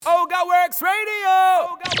OGAWORKS Radio!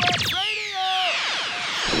 OGAWORKS Radio!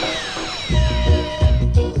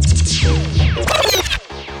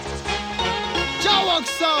 OGAWORKS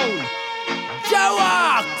sound!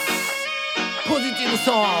 OGAWORKS! Positive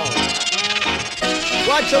sound!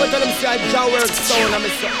 Watch out, tell them say OGAWORKS sound and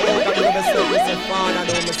Mr. Oga, Mr. Father,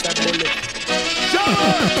 Mr. Bullet.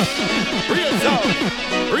 OGAWORKS! Real sound!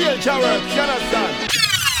 Real OGAWORKS, you understand?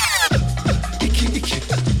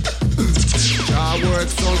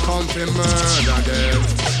 OGAWORKS sound come to murder them.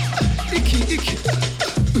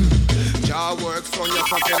 OGAWORKS sound you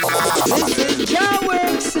fucking mad. This is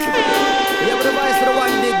OGAWORKS sound. You have the voice for the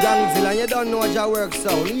one big gangzilla and you don't know OGAWORKS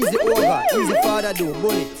sound. Easy over, easy father do,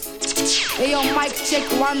 bullets. Hey yo, mic check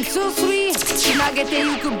 1, 2, 3. Can I get a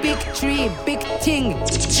little big tree, big thing?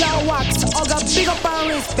 OGAWORKS, Oga, big up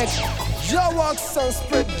and respect. OGAWORKS sound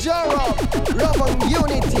spread Jara, love and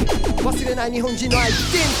unity. What's in any Nihonji no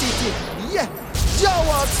identity? Yeah,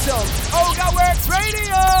 OGAWORKS sound. OGAWORKS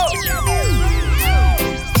Radio!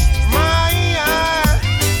 My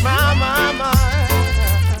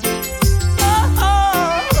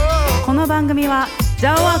この番組は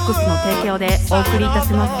OGAWORKSの提供でお送りいた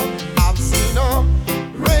します。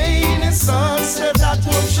Sunset at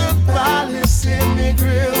Ocean Palace in the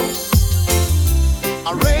grill.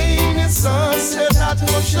 A rainy sunset at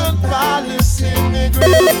Ocean Palace in the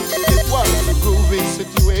grill. It was a groovy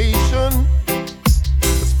situation, a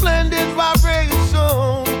splendid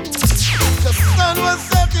vibration. The sun was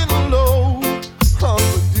setting low on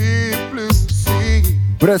the deep blue sea.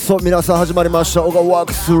 ブレスト皆さん始まりました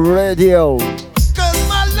OGAWORKS Radio。 Cause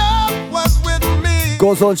my love was with me.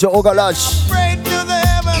 ご存知オガラッシュ。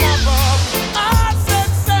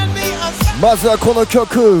まずはこの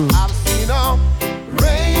曲。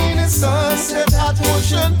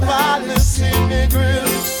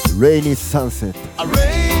Rainy sunset。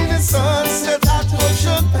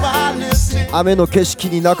雨の景色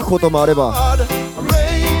に泣くこともあれば、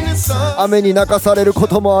雨に泣かされるこ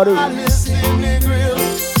ともある。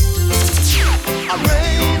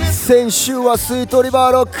先週はスイートリバ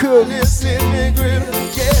ーロック。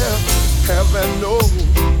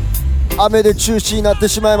雨で中止になって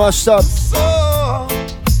しまいました。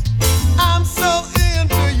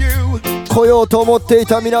来ようと思ってい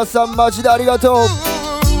た皆さんマジでありがとう。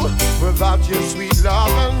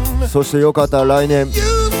そしてよかったら来年ち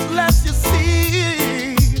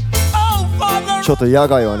ょっと野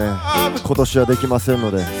外はね今年はできませんの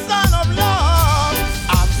で、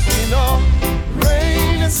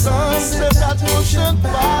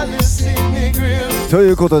と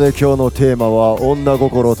いうことで今日のテーマは女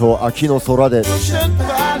心と秋の空で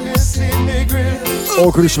お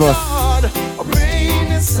送りします。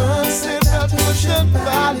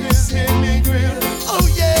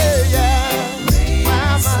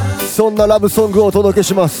そんなラブソングをお届け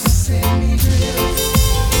します。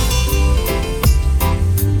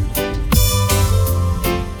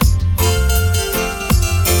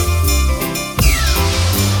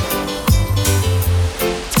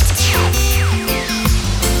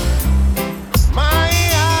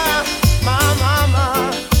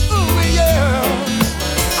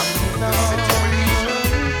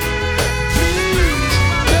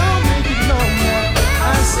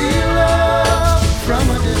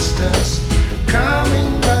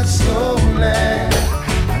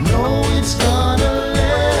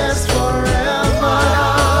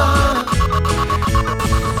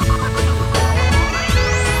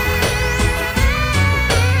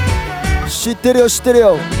知ってるよ知ってる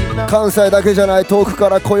よ。関西だけじゃない遠くか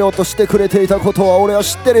ら来ようとしてくれていたことは俺は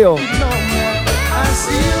知ってるよ。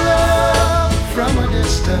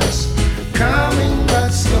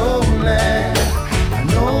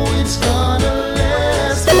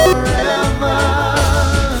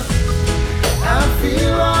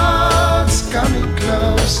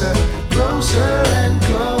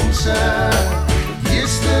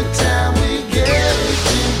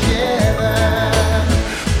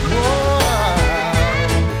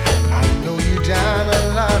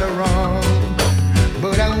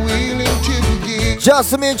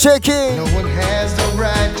Jasmine checking. No one has the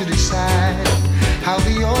right to decide how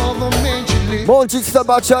the other man should live. モンチさん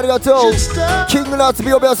バッチありがとう。キングナッツ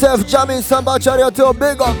ビオビアセーフジャミンさんバッチありがとう。ビ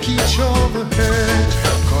ッグアップ。 Cause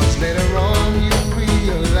later on you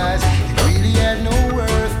realize it really had no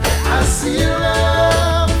worth. I see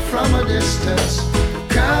love from a distance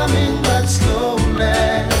coming but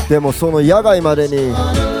slowly. でもその野外までに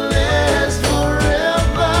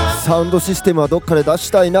サウンドシステムはどっかで出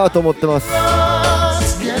したいなと思ってます。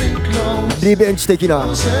リベンジ的な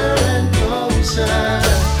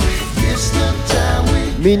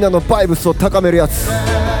みんなのバイブスを高めるやつ。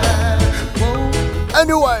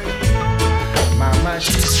Anyway why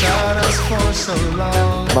she sought us for so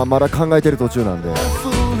long. まあまだ考えてる途中なんで。Full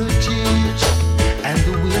of tears and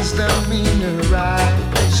the wisdom in her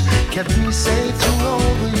eyes kept me safe through all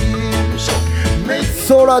the years. Make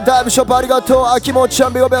ソーラーダイブショップありがとう。秋元ちゃ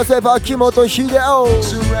ん、ビオベアセーフ、秋元秀夫。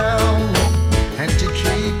 us around and to keep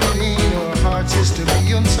it in our hearts is to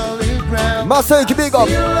be on solid ground. マサユキビッグアッ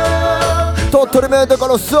プ。 Love 鳥取メントか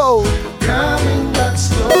らソウル。 coming back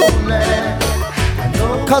slowly. I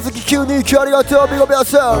know カズキ929ありがとう。ビオベア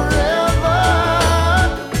セーフ。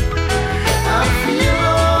 I feel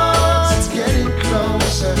it's getting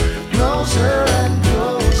closer, closer and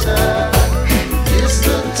closer. It's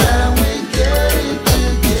the time we get it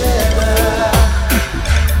together.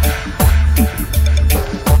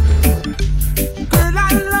 Girl,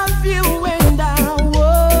 I love you and I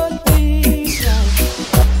would be shy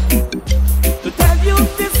to tell you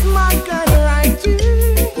this, my girl, right to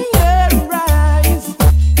your eyes.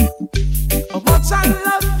 How much I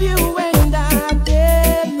love you and I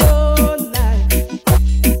dare no lie.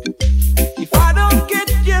 If I don't get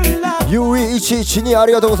your love, UE112 あ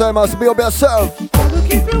りがとうございます。ビオベアセーフ。 I will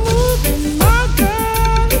keep you moving, my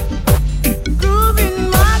girl, grooving,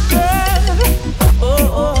 my girl.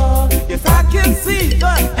 Oh, oh, yes, I can see the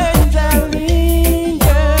angel in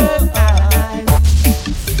your eyes.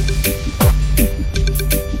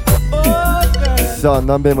 Oh, girl. さあ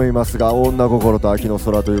何べんも言いますが、女心と秋の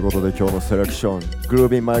空ということで今日のセレクション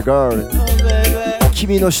Grooving My Girl、 Oh, baby.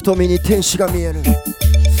 君の瞳に天使が見える、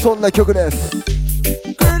そんな曲です。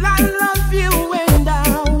 Girl, I love you and I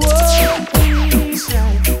would be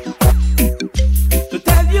shy to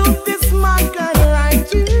tell you this, my girl, right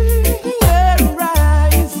to your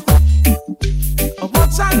eyes. How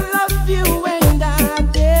much I love you and I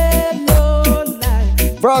dare no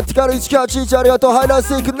lie. プラクティカル1981ありがとう。ハイラン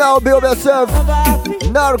シックナウビオベアセーフ。 About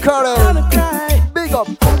it, ナルカレン wanna cry. ビッグアッ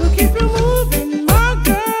プ。 I will keep you moving, my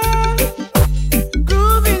girl,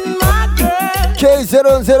 grooving, my girl.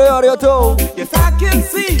 K004 ありがとう。 Yes, I can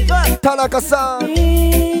see the 田中さん。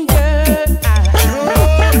 in your eyes.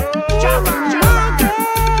 My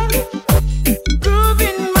girl,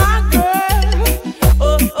 grooving, my girl.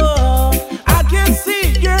 Oh, oh, I can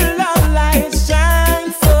see your love light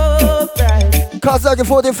shine so bright. カズアキ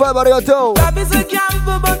45ありがとう。 Love is a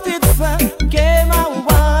gamble, but it's a game I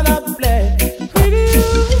wanna play with you.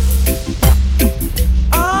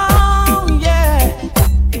 Oh, yeah.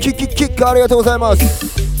 キックありがとうございます。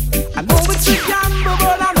 I know it's a gamble,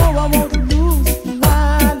 but I know I won't lose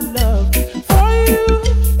my love for you.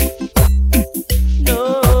 No,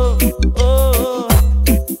 oh.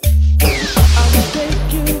 I will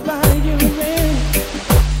take you by your hand,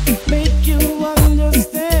 make you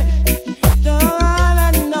understand. The one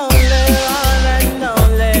and only, one and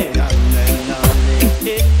only,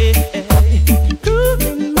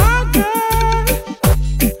 Grooving my girl,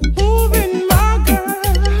 moving my girl.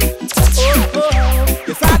 Oh, oh,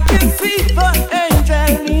 yes, I can see the angel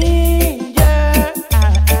in your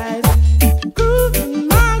eyes. Grooving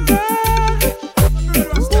my girl,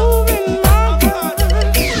 moving my girl.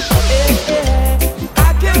 Yeah, yeah.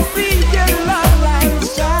 I can see your love light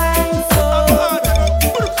shine so bright.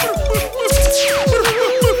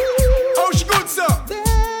 Oh, she good, sir.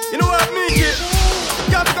 You know what, Mickey?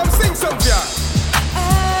 You have to come sing something, yeah.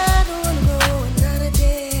 I don't wanna go another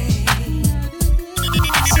day,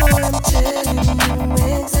 so I'm telling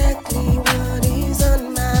you exactly what is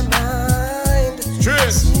on my mind.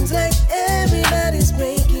 Straight. Seems like everybody's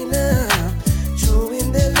breaking up,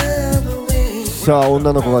 throwing their love away. さあ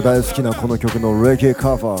女の子が大好きなこの曲のレゲエ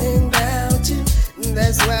カバー。 And about you,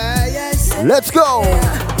 that's why I said, Let's go!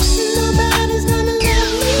 nobody's gonna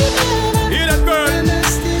love me better. Hear that, girl? Gonna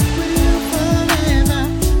stick with you forever.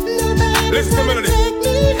 Nobody's Listen to gonna melody. take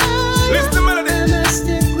me higher. Listen to melody. I'ma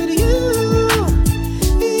stick with you.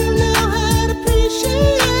 You know how to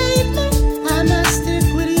appreciate me. I'ma stick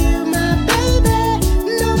with you, my baby.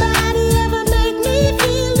 Nobody ever make me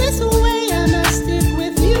feel this way. I'ma stick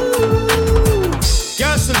with you.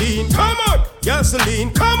 Gasoline, come on.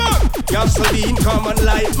 Gasoline, come on. Gasoline, come on,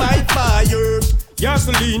 light my fire.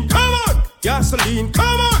 Gasoline, come on. Gasoline,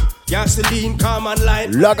 come on. Gasoline, come on, light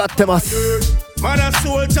ラがってます。 Man a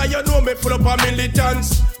soldier, you know me full up of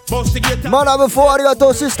militants. Bust the gate and マナブ4ありがと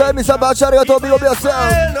う。シスターエミさんバチありがとう。ビオベアセーフ。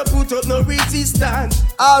 I'll not put up no resistance.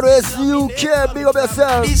 RSUK ビオベアセ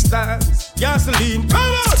ーフ。 Distance. Gasoline, come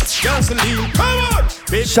on. Gasoline, come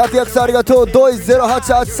on. Big シャティアクさんありがとう。ドイツ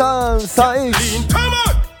088331 gasoline, come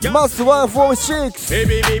on. マス146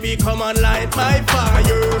 Baby, baby, come on, light my fire.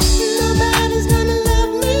 Nobody's gonna love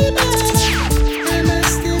me better. I'ma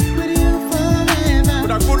stick with you forever. With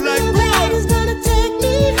a good like gold. Nobody's gonna take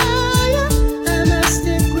me higher. I'ma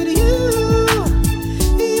stick with you.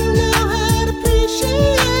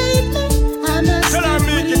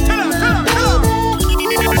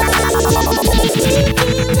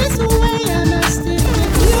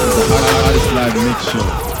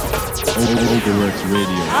 OGAWORKS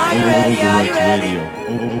Radio. OGAWORKS Radio.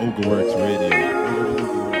 OGAWORKS Radio.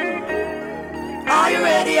 Are you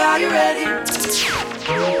ready? Are you ready?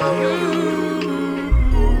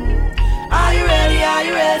 Are you ready? Are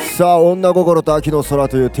you ready? さあ、女心と秋の空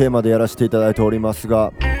というテーマでやらせていただいております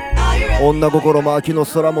が、女心も秋の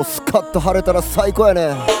空もスカッと晴れたら最高や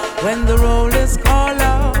ね。 When the roll is called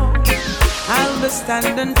out, I'll be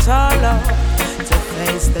standing taller to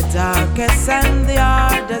face the darkest and the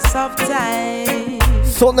hardest of time.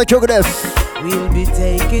 そんな曲です。 We'll be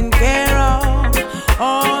taking care of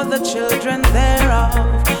all the children thereof.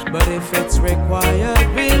 But if it's required,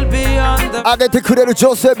 we'll be on the. 上げてくれる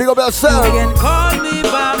女性ビゴベアさん。 You can call me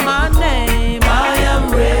by my name. I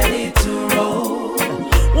am ready to roll.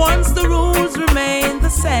 Once the rules remain the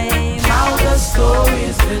same, how the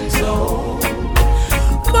story's been told.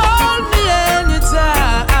 Call me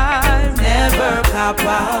anytime, never cop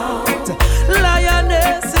out.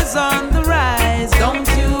 Lioness is on the rise, don't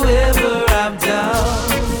you ever have doubt.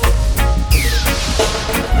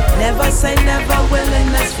 Never say never,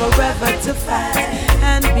 willingness forever to fight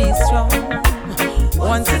and be strong.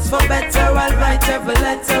 Once it's for better, I'll write every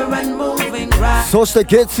letter and moving right. そして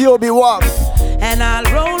月曜日は And I'll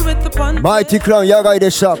roll with the punches. マイティクラウン野外で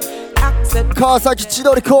した。 Accept 川崎千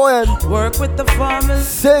鳥公演 work with the farmers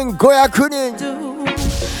 1500人 do.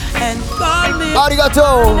 And call me ありがと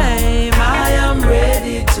う。 name. I am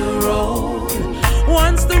ready to roll.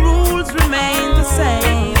 Once the rules remain the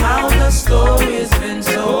same, how the story's been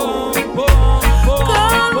told.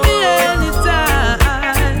 Call me anytime,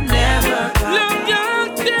 never come.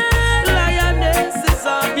 Lioness is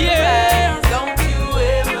on the rise. Don't you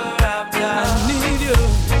ever have doubt. I need you.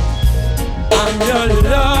 I'm your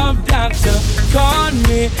love doctor. Call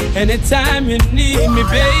me anytime you need me,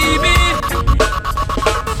 baby.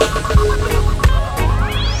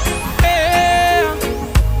 Yeah.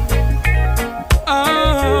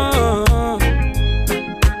 Oh,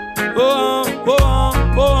 oh, oh,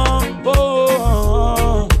 oh,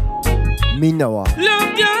 oh. みんなは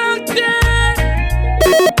Love doctor.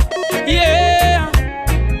 Yeah.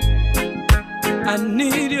 I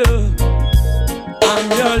need you. I'm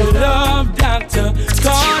your love doctor.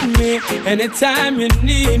 Call me anytime you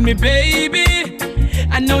need me, baby.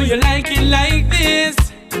 I know you like it like this.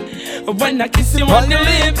 When I kiss you on the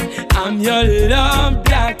lips, I'm your love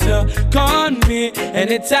doctor. Call me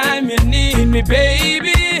anytime you need me,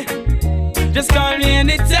 baby. Just call me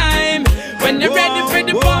anytime when you're ready for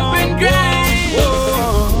the bump and grind.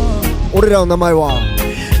 俺らの名前は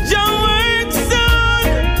OGAWORKS,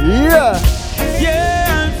 Yeah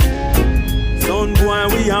yeah. Sound boy,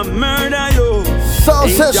 we are murder, yo. Sound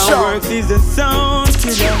session OGAWORKS is a sound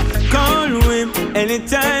killer. Call him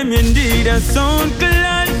anytime you need a sound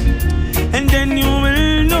clash. And then you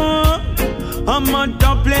will know how much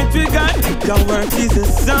plate we got. OGAWORKS is a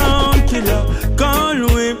sound killer. Call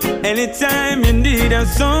him anytime you need a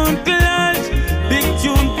sound clash. Big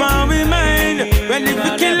tune for we mind. Ready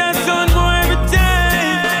to kill a sound boy every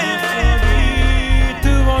time.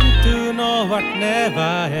 To want to know what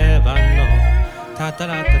never ever know. Ta ta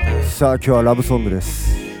ta ta. さあ今日はラブソングで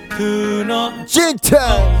す。 To know ジンテン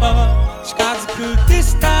近づくディ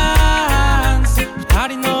スタンス二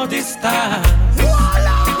人のディスタンス波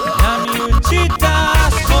打ち出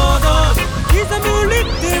すほど刻むリ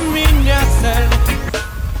ズムにやせる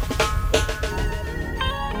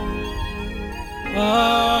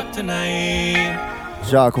Oh tonight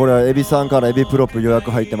じゃあこれはエビさんからエビプロップ予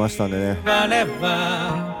約入ってましたんでね、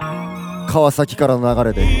川崎からの流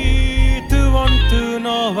れで To want to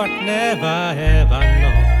know what never ever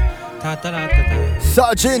know タタラタタさ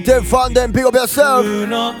あジンテンファンデンビゴベアセル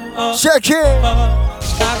チェッキン近づ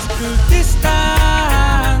くディス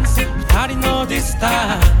タンス二人のディス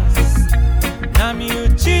タンス波打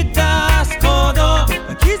ち出すコード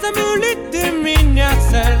刻むリズムにや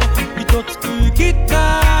せる一つ区切っ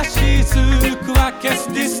た雫は消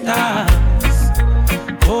すディスタンス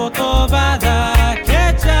言葉だけ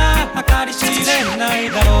じゃ計り知れない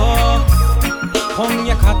だろう今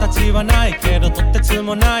夜形はないけどとてつ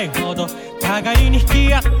もないほど互いに引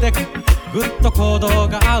き合ってくぐっと行動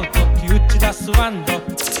が合うとき打ち出すワンド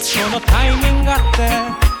そのタイミングあって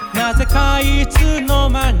なぜかいつの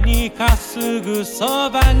間にかすぐそ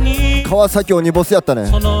ばに川崎を煮干しやったね。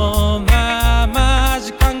そのまま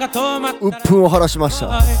時間が止まった鬱憤を晴らしまし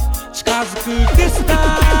た。近づくディスタ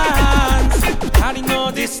ンス二人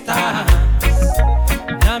のディスタン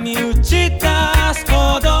ス波打ち出す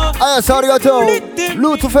行動あやさんありがとう。ル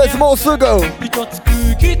ーツフェイスもうすぐ一つ区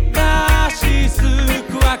切った雫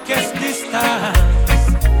は消すディスタン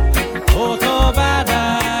ス言葉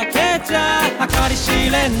だけじゃ計り知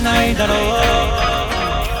れないだろう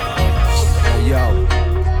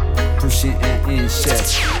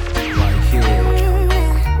shit right here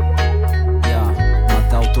Yeah ま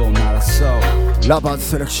た音を鳴らそうラバーズ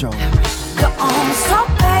セレクション Go on so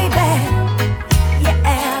baby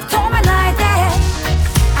Yeah 止めないで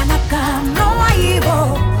あなたの愛を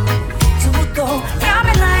ずっとや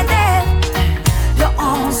めないで Go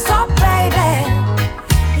on so baby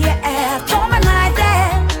Yeah 止めないで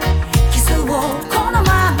キスをこの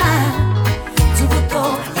ままずっと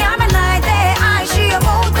やめないで愛しよう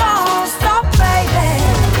Don't stop baby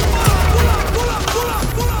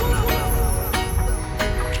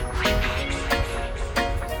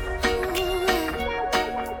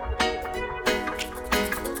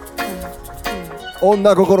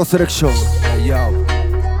女心セレクション Hey yo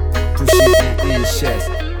Push it in your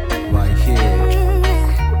chest right here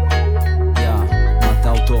Yeah ま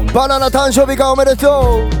た音をバナナ誕生日がおめでと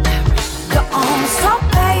う Go on so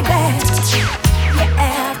baby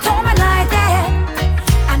Yeah 止めないで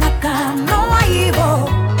あなたの愛を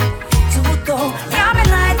ずっとやめ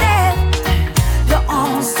ないで Go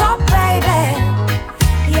on so baby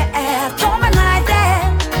Yeah 止めないで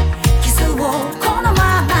キスをこの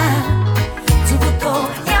ままずっと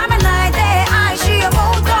やめないで愛しよう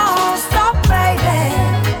Don't stop baby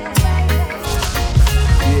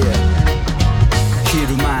Yeah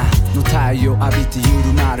昼間の太陽浴びて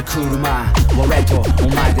緩まる車俺とお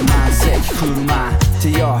前で満席車っ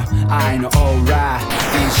てよ愛のオーラ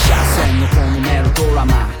一車線のこのメロドラ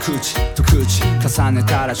マ口と口重ね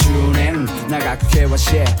たら10年長く険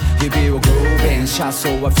しい指をグルービン車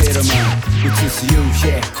窓はフィルム映す夕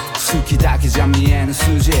日好きだけじゃ見えぬ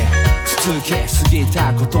筋続け過ぎ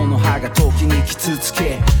たことの歯が時にキツつ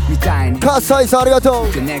けみたいにカッサイさんありがと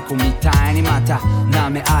う猫みたいにまた舐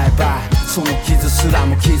め合えばその傷すら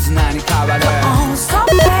も絆に変わる On so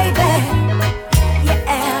baby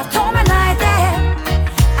Yeah 止めないで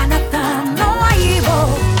あなたの愛を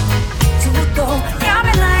ずっとや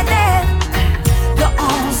めないで Go on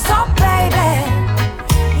so baby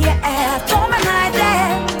Yeah 止めないで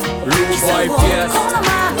キスをこのま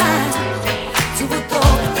まずっと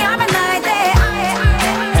やめないで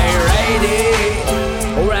Hey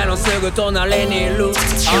lady 俺のすぐ隣にいる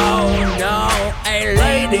Oh no Hey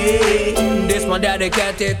lady This one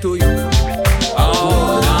dedicated to you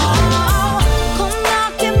Oh no こん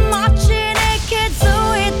な気持ちに気づ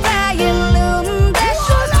いているんでし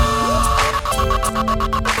ょ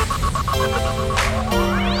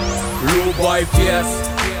Blue boy fierce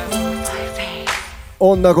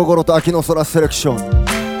女心と秋の空セレクション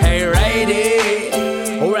Hey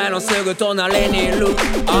lady 俺のすぐ隣にいる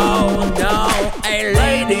Oh no Hey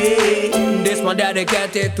lady This one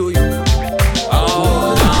dedicated to you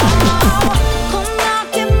Oh no こんな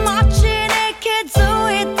気持ちに気づ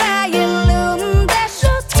いているんでしょ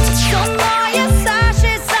その優し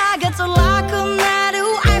さが辛くなる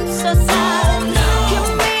I'm so sad 君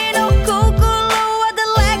の心は誰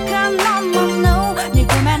かのもの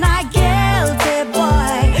憎めない guilty boy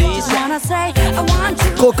Just wanna say I want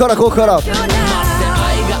you こっからこっから愛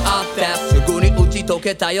があってすぐに打ち解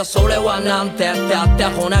けたよそれはなんてだって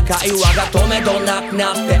ほな会話が止めどなく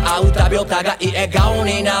なって会うたびお互い笑顔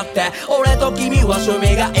になって俺と君は趣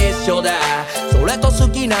味が一緒でそれと好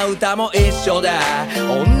きな歌も一緒で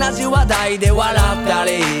同じ話題で笑った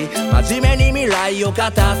り真面目に未来を語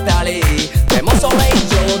ったりでもそれ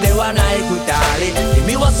以上ではない二人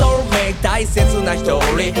君はソウルメイ大切な一人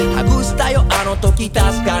ハグしたよあの時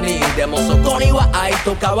確かにでもそこには愛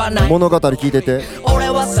とかはない物語聞いてて俺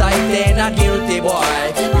は最低なギルティボー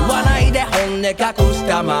イ言わないで本音隠し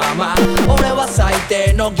たまま俺は最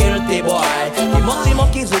低のギルティボーイ気持ちも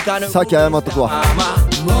気づかぬさっき謝っとくわ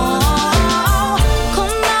もうこん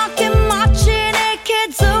な気持ちに気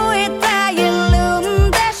づいている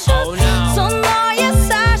んでしょその優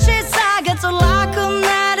しさが辛く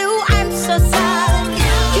なる I'm so sad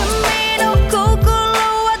君の心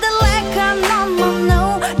は誰かのもの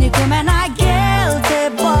憎めない guilty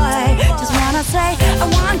boy Just wanna say I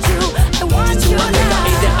want you I want you now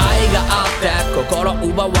愛があって心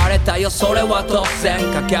奪われたよそれは突然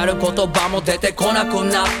かける言葉も出てこなく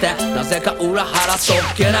なってなぜか裏腹そっ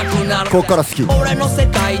けなくなるこっから好き俺の世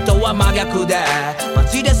界とは真逆でマ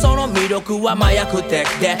ジでその魅力は麻薬的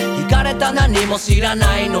で惹かれた何も知ら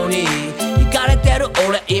ないのに惹かれてる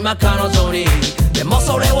俺今彼女にでも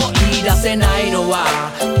それを言い出せないのは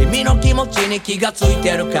君の気持ちに気がつい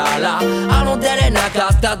てるからあの出れなか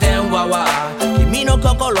った電話は君の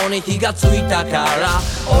心に火がついたから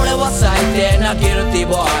俺は最低なギルティ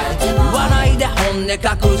ボーイ言わないで本音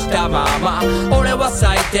隠したまま俺は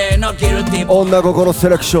最低のギルティボーイ女心セ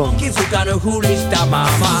レクション気づかぬふりしたま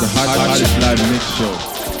ま The hottest live mix show.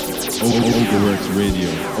 OGAWORKS Radio.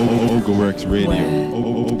 OGAWORKS Radio.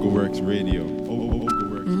 OGAWORKS Radio.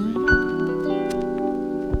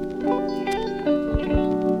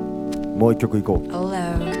 もう一曲いこう。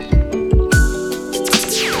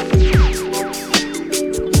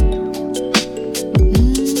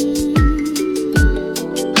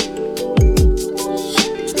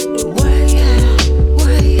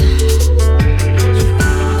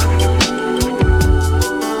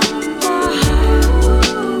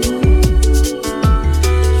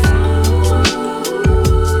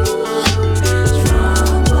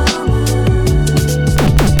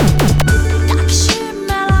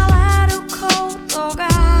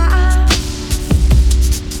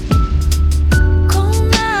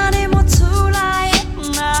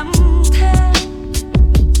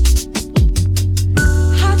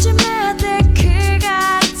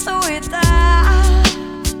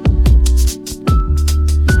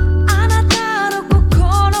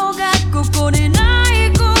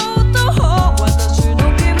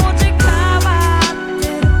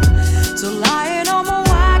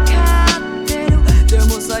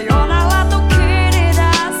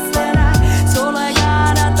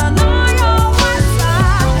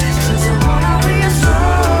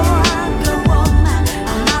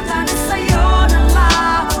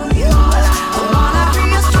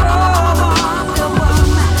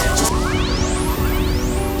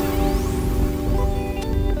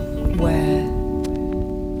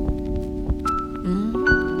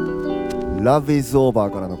Love is over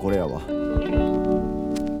からのこれやわ。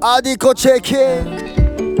アディコチェキン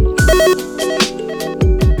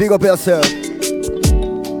Big up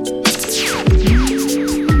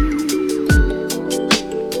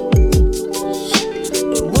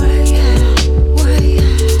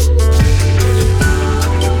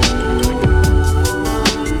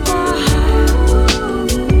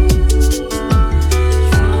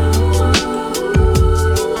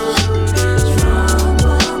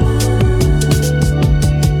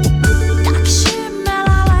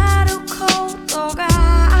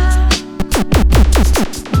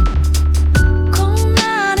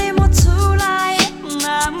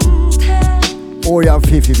yeah,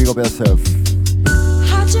 Fifi, big up yourself.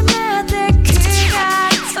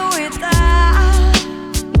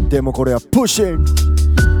 でもこれはプッシング。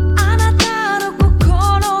あなたの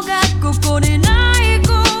心がここにないこ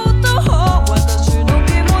とを私の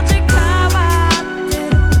気持ち変わって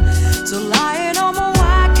る。辛いのも分か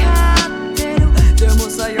ってる。でも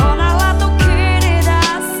さよならと切り出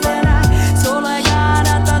せない。それがあ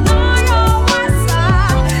なたの弱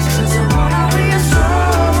さ。Cause I wanna be a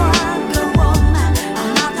stronger woman。あ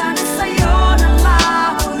なたにさよな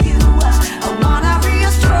らを言う。I wanna be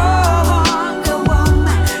a stronger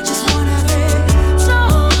woman。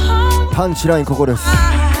パンチラインここです。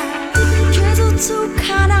傷つ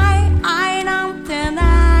かない愛なんて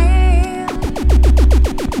ない。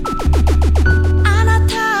あな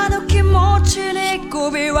たの気持ちに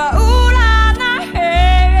首は売らない。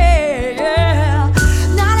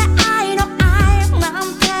なれ愛の愛なん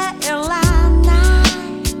ていらない。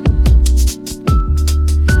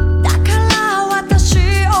だから私を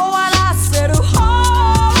笑わせる方を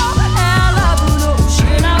選ぶの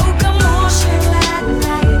失うかもしれ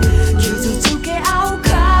ない。傷つけ合う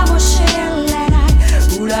かもしれない。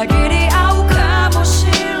裏切り合うかもし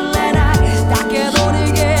れない。だけど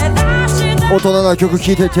逃げ出した大人な曲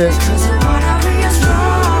聴いてて。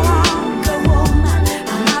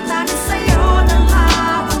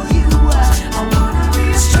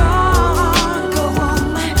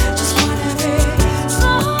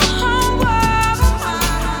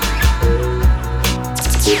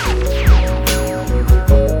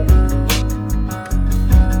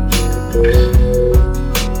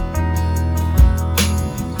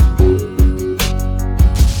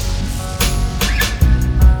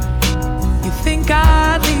You think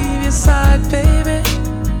I'd leave you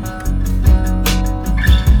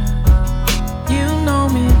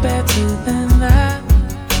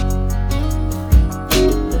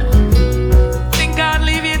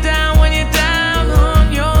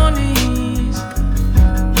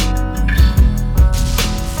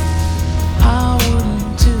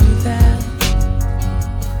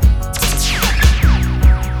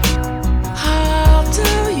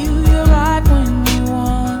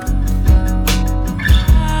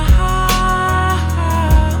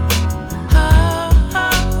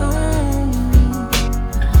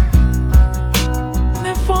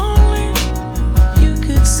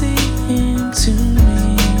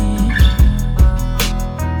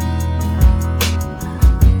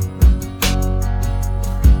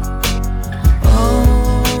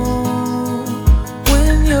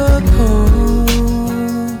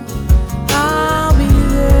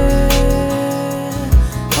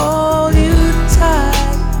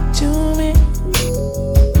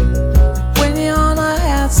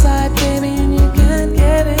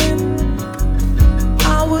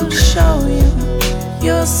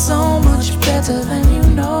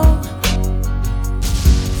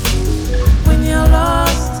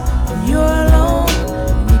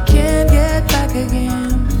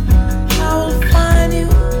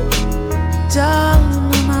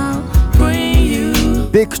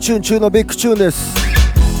ビッグチューン中のビッグチューンです。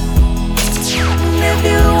 If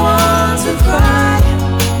you want to cry,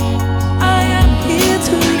 I am here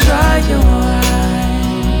to dry your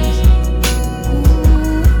eyes.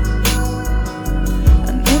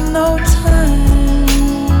 And in no time,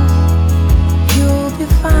 you'll be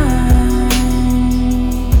fine.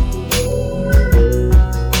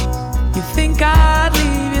 You think I'd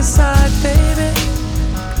leave your side, baby?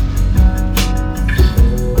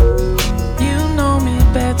 You know me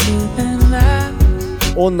better than that.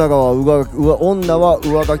 女は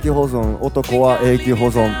上書き保存、男は永久保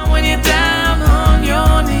存。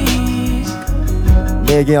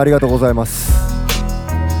名言ありがとうございます。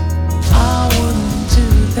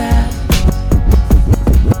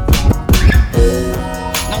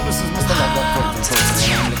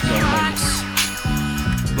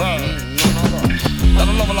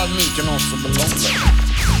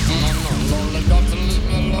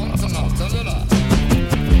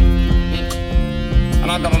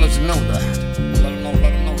I gotta let you know that. Let her know.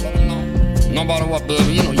 No matter what,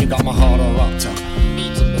 baby, you know you got my heart all wrapped up.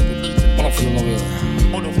 But I feel no good.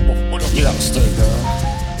 You gotta stay, girl.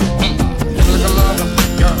 Give me a little lovin',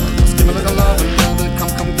 girl. Just give me a little lovin', baby.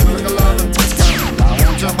 Come, give me a little lovin'. I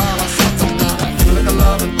want you by my side tonight. Give me a little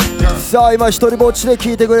lovin', girl. さあ今一人ぼっちで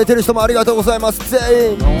聞いてくれてる人もありがとうございます。全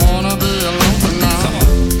員 Don't wanna be alone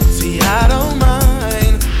tonight. See, I don't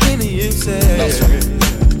mind when you say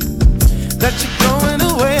that you're going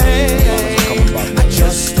away. I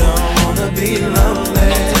just don't wanna be lonely.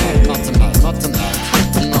 Not tonight.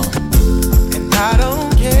 No. And I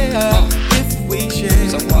don't care if we share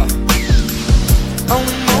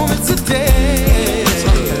only moments a day.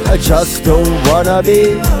 I just don't wanna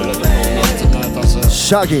be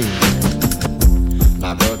shaggy.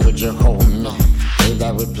 Now girl, could you hold me? Hey,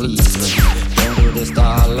 that would please me. Don't do this,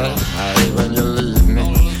 darling. I hate when you leave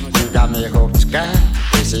me. You got me hooked, girl.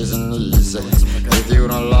 This isn't easy. If you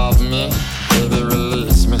don't love me, baby,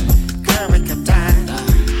 release me. Girl, we could die,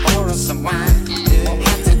 order some wine.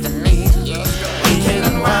 Hand it to me. We can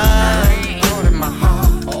unwind. Put in my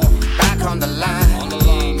heart, back on the line.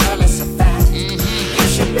 Girl, it's a fact. You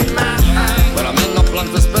should be mine. But I'm in no plan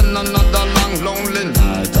to spend another long, lonely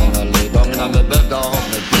night. I'ma lay down in the bed, hold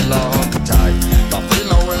me pillow, hold me tight. Don't feel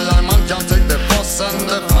no way, I'm on, can't take the fuss and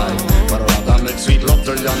the fight. But rather make sweet love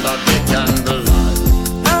to you under the candlelight.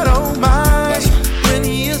 I don't mind when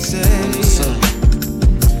you say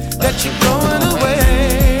that you're going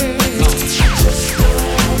away. I just don't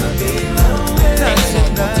wanna be lonely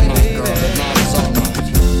tonight, baby.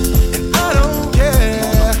 And I don't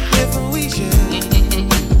care if we share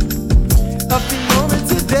a few moments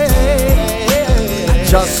today.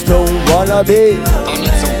 Just don't wanna be. I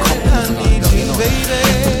need some company tonight, you baby.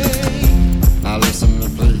 Now listen to me,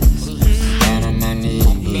 please. Down on my knees,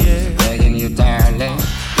 begging you, darling.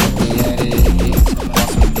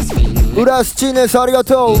 ウラスチーネスありが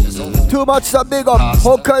とう。Too much さビッグアップ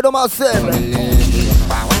北海道マッセーブ。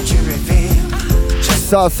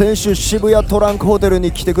さあ先週渋谷トランクホテル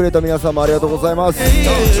に来てくれた皆さんもありがとうございます。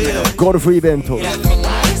ゴルフイベントい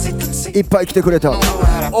っぱい来てくれた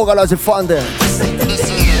オガラジファンで。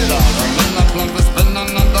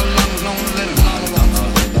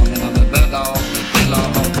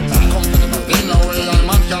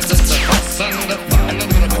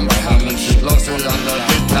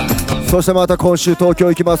そしてまた今週東京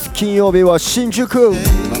行きます。金曜日は新宿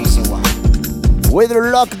With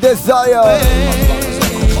Rock Desire。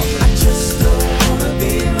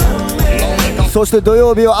 そして土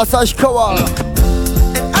曜日は旭川。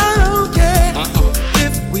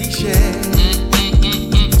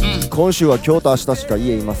今週は今日と明日しか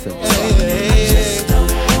家いません。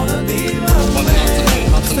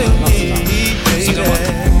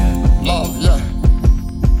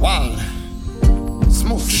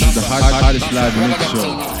The hottest live mix show.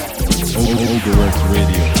 OGAWORKS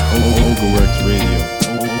Radio. OGAWORKS Radio.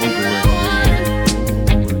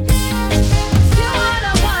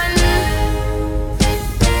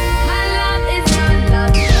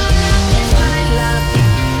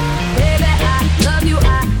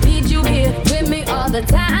 The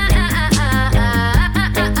time,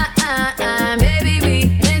 baby, we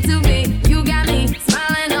meant to be. You got me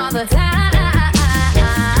smiling all the time.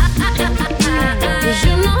 'Cause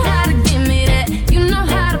you know how to give me that. You know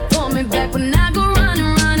how to pull me back when I go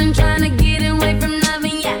running, trying to get away from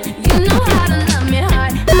nothing. Yeah, you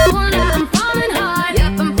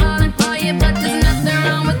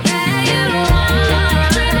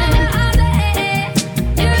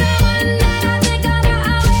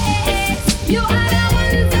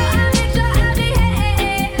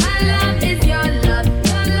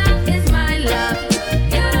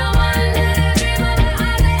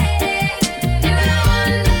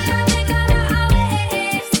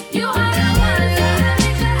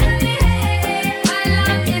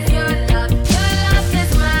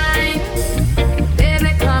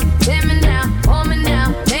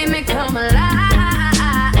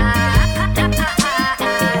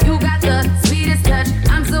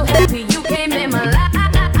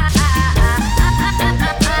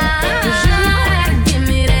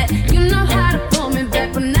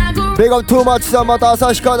Big up too much さん、また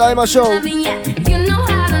旭川で会いましょう。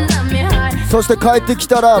そして帰ってき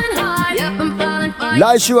たら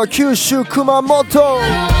来週は九州熊本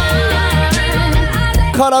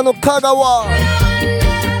からの香川。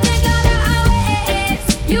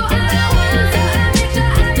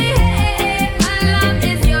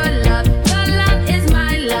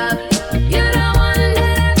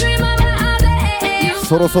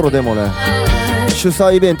そろそろでもね、主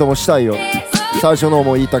催イベントもしたいよ。最初の方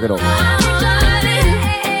も言ったけど、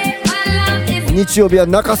日曜日は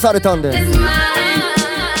泣かされたんで、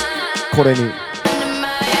これに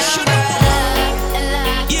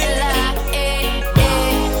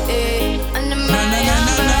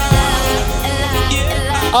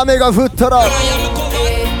雨が降ったら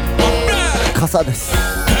傘です。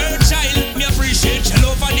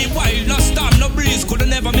Could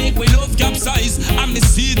never make my love capsize. I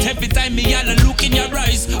miss see it every time me and I look in your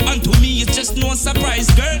eyes. And to me it's just no surprise.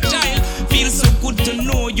 Girl child, feels so good to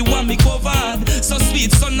know you want me covered. So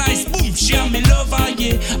sweet, so nice, boom, share me lover,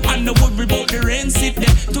 yeah. And no worry about the rain, sit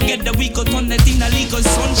there. Together we could turn it in a legal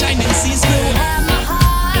sunshine and seas. You have my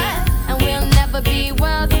heart, and we'll never be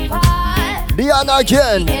worlds apart. Rihanna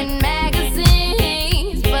again. In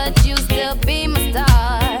magazines, but you still be my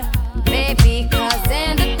star, baby. Cause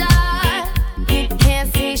in the dark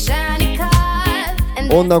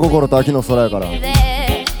女心と秋の空やから。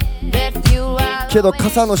けど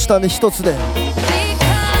傘の下に一つで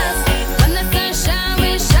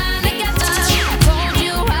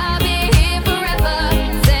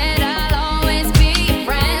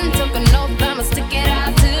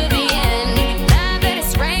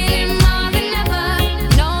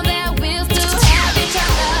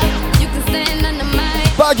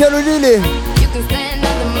バケルリリー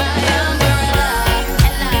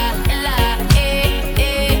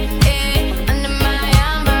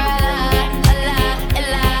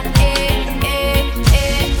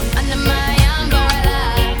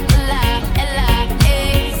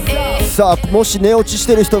さあ、もし寝落ちし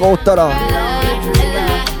てる人がおったら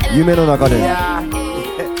夢の中で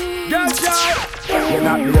You're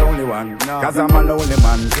not the only one, cause I'm a lonely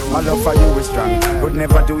man. My love for you is strong, could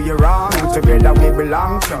never do you wrong. Together we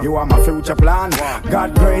belong, you are my future plan.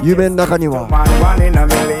 God great, 夢の中には one in a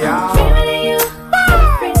million.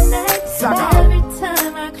 Every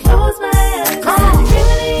time I close my eyes, I'm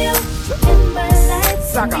dreaming of you in my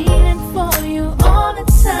life. I'm needing for you all the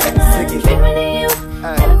time. I'm dreaming of you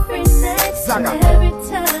every night. Every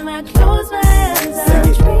time I close my eyes,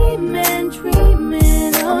 I'm dreaming,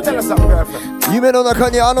 dreaming of you.夢の中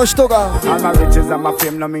にあの人が All my riches and my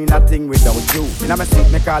fame no mean nothing without you. In my seat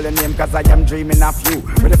me call your name cause I am dreaming of you.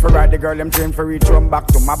 Ready for ride the girl I'm trained for reach home back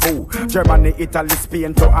to my boo. Germany, Italy,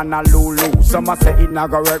 Spain to Honolulu. Some say it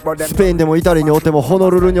not go work but them スペインでもイタリーにおってもホノ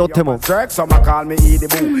ルルにおっても Some call me Edie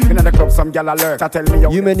Boo. In the club some gal alert. Tell me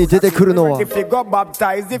夢に出てくるのは if you got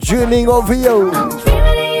baptized if Dreaming of you. I'm dreaming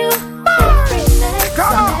of you every night.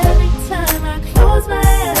 Every time I close my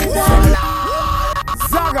eyes,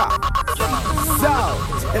 Zaga. So,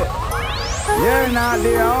 you're not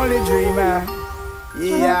the only dreamer.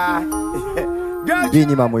 Yeah. B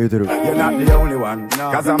にマンも言うてる You're not the only one,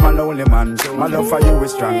 cause I'm a lonely man. My love for you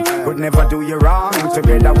is strong, could never do you wrong.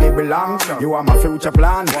 Together we belong, you are my future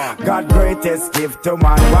plan. God greatest gift to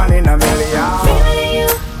man, one in a million. dreaming of you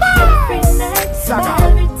every night.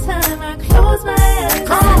 Every time I close my eyes,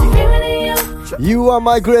 I'm dreaming of you. You are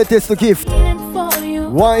my greatest gift. Needing for you.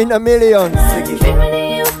 One in a million. I'm dreaming of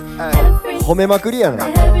you every 褒めまくりやな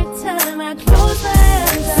Every time I close my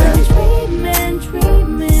eyes, I'm dreaming,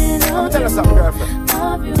 dreaming of Tell us you. something, girlfriend.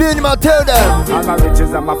 B にマン tell them All my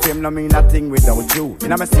riches and my fame no mean nothing without you. In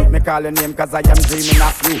my seat me call your name cause I am dreaming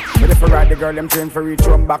of you. Ready for ride the girl I'm trained for reach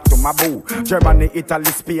home back to my boo. Germany, Italy,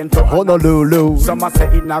 Spain to Honolulu. Some say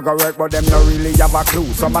it not go work but them no really have a clue.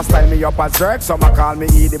 Some style me up as jerk, some call me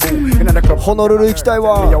Edie Boo. In the club ホノルル行きたい me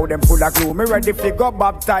わ out them full of glue. Me ready for go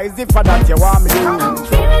baptize if for that you want me to. I'm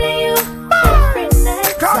dreaming of you every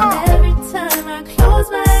night. Every time I close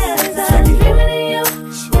my eyes, I'm dreaming of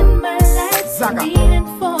you in my life. I'm needing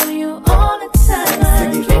for you all the time.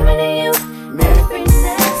 I'm dreaming of you every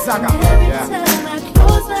night. Every time I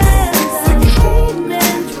close my eyes, I'm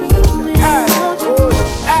dreaming, dreaming of you.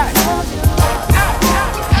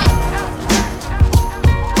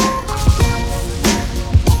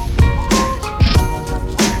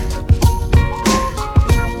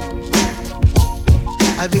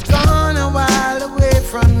 I've been gone a while away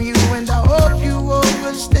from you, and I hope you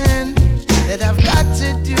understand that I've got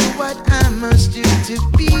to do what I must do to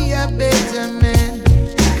be a better man.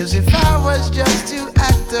 Cause if I was just to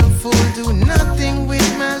act a fool, do nothing with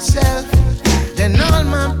myself, then all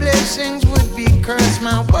my blessings would be cursed.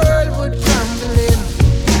 my world would crumble in.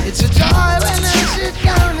 It's a joy when I sit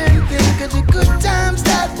down and think of the good times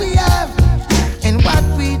that we have and what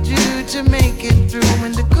we do to make it through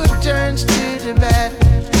when the good turns to the bad.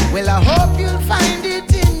 Well, I hope you'll find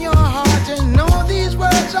it in your heart and know these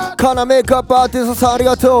words are Kana makeup artist さんあり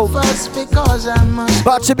がとう。 first because I must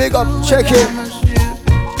バッチビッグアップチェック。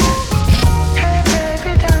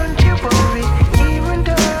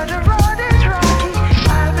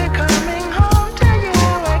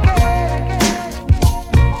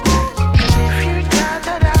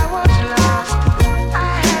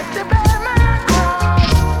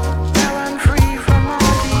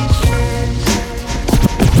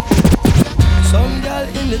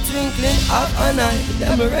 Of an eye,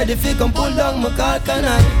 them ready fi come pull down my car, can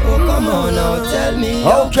I? Oh come on now, tell me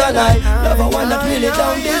how can I love a one that really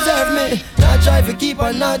don't deserve me? Not try to keep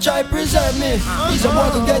and not try preserve me. He's a boy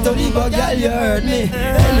to get to leave, but girl you heard me.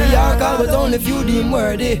 In New York I was only few deemed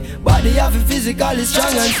worthy. Body have it physically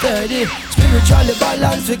strong and sturdy. Spiritually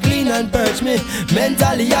balanced, we clean and purge me.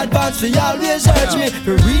 Mentally advanced, we always urge me.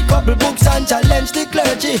 We read couple books and challenge the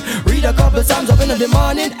clergy. Read a couple psalms up in the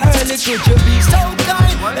morning early. Could you be so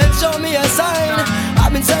kind and show me a sign?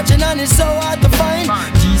 I've been searching and it's so hard to find.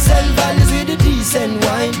 Decent values with a decent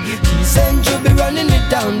wine. Decent should be running it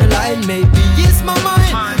down the line. Maybe it's my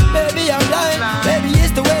mind, maybe I'm blind. Maybe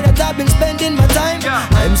it's the way that I've been spending my time.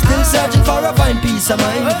 I'm still searching for a fine peace of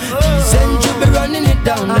mind. Decent should be running it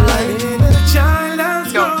down the line.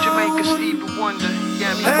 Yo, Jamaica Stevie Wonder,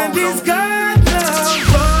 yeah, me And this God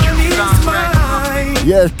is mine.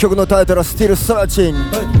 Yes, 曲のタイトルは Still Searching。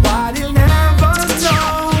 But what you'll never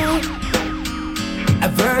know, a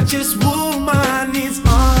virtuous woman is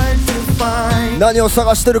hard to find. 何を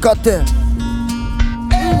探してるかって。 And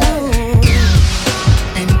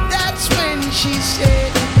that's when she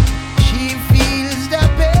said she feels the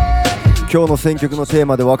pain. 今日の選曲のテー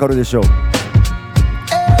マでわかるでしょう。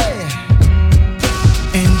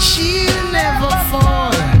 And she'll never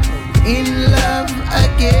fall in love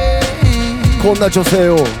again. こんな女性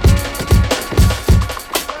を。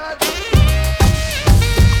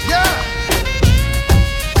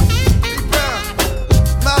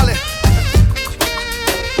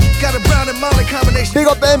 Big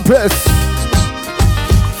up Empress.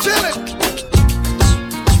 Chill it.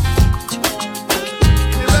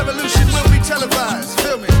 The revolution will be televised.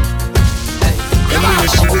 Feel me? Hey,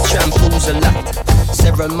 she with shampoos a lot.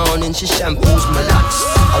 Several mornings she shampoos my locks.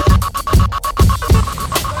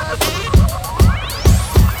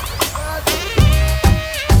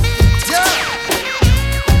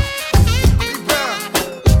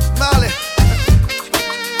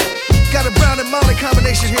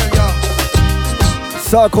 Combination here, y'all.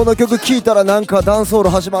 さあこの曲聴いたらなんかダンスホール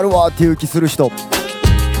始まるわっていう気する人。 The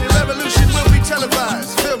revolution will be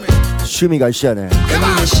televised. Feel me? 趣味が一緒やね。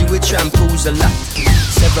 She with shampoos a lot.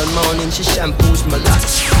 Several mornings she shampoos my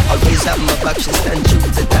locks. Always have my back, she stand true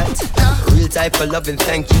to that. Real type of loving,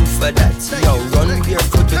 thank you for that. Yo, run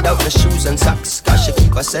barefoot without the shoes and socks. Cause she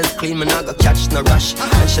keep herself clean, man, I got catch no rush.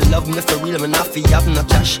 And she love me for real, man, I feel have no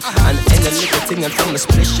cash. And any little thing and from the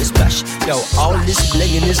splish, she splash. Yo, all this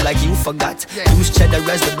blinging is like you forgot. Use cheddar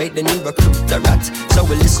as the bait, then you recruit the rat. So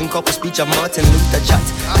we listen couple speech of Martin Luther chat.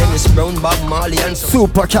 Dennis Brown, Bob Marley and some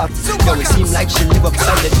Super Cat. Yo, it seem like she live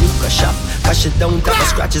upside the Duke shop. Cause she don't have a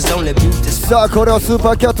scratch, it's only beauty spot. さあこれはスー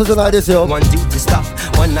パーキャットじゃないですよ。 One duty stop,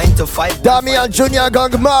 one 9 to 5. ダミアン・ジュニア・ガ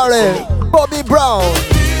ング・マーレー、ボビー・ブラウン。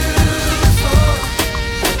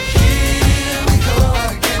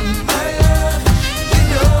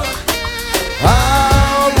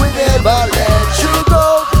 I'll never let you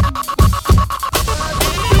go.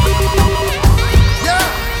 Yeah.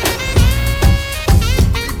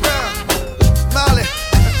 Molly.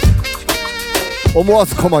 思わ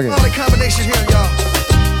ず細毛。 Molly combination here, y'all.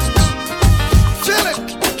 Chill it.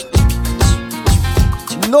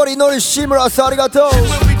 ノリノリ志村さんありがとう。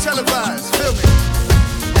 Will be televised. Feel me?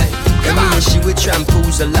 Hey, she with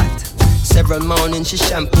shampoos a lot. Several mornings she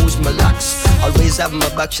shampoos my locks. Always have my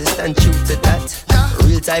back, she stand true to that.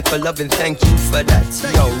 Real type of loving, thank you for that.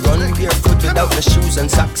 Yo, run barefoot without the shoes and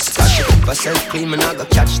socks. Cause she keep herself clean, man, I got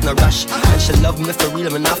catch no rush. And she love me for real,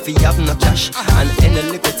 man, I feel have no cash. And any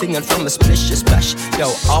little thing and from a splish, she splash.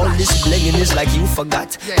 Yo, all this blinging is like you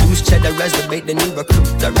forgot. Use cheddar as the bait, then you recruit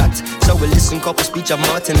the rat. So we listen couple speech of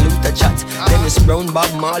Martin Luther chat. Dennis Brown,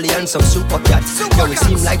 Bob Marley and some super cat. Yo, it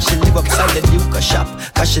seem like she live upside the Duke shop.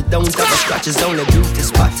 Cause she don't have a scratch, it's only beauty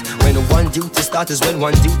spot. When one duty start is when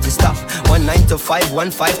one duty stop. One 9 to 5,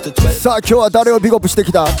 one 5 to 12. さあ今日は誰をビッグアップして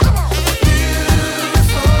きた？ Hey,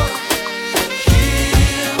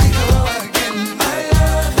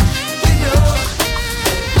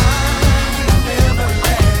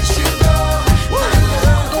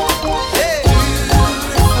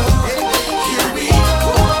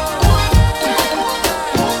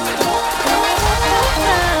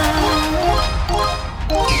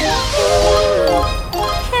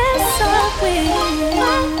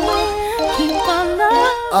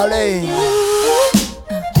 Alain.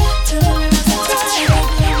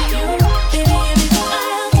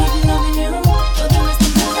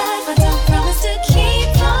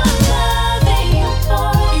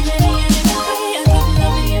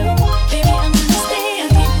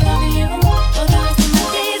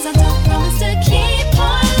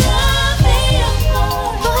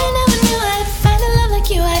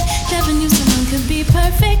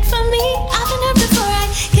 Perfect for me. I've been hurt before I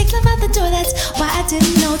kicked love out the door. That's why I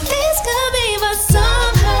didn't know this could be, but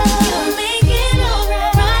somehow you'll make it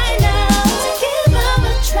alright right now. To give love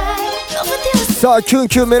a try. Go with you. さあキュン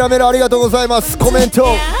キュンメラメラありがとうございます。コメン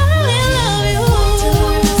ト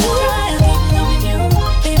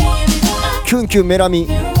キュンキュンメラミ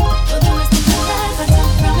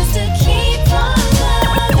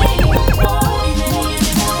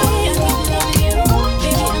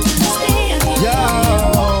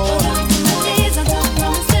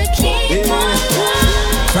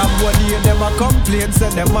Complain, say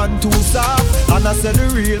them man too soft, and I say the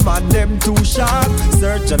real man them too sharp.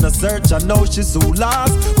 Search and I search and now she so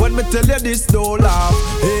lost. When me tell you this, don't laugh.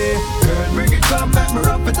 Hey, girl, bring it come, make me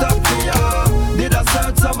wrap it up for ya. Did I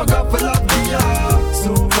search some I got for love for ya?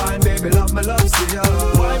 So fine, baby, love me love see ya.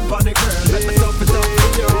 Wine pon the girl, let me top it up for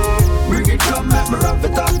ya. Bring it come, make me wrap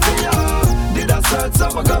it up for ya. Did I search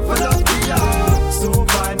some I got for love for ya? So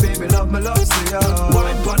fine, baby, love me love see ya.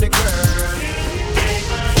 Wine pon the girl.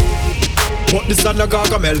 What this on a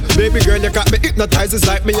gargamel? Baby girl, you got me hypnotized, it's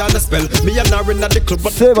like me on a spell. Me and Aaron at the club,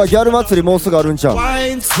 but そういえばギャル祭りもうすぐあるんちゃう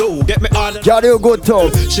wine slow, get me on. ギャルゴッド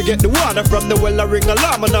She get the water from the well, I ring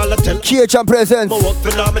alarm and all I tell. キエちゃんプレゼンツ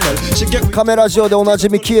Phenomenal. She get カメラジオでおなじ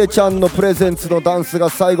みキエちゃんのプレゼンツのダンスが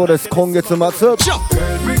最後です。今月末ギャ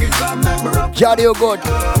ルゴッ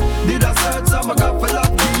ド Did I search some I got for love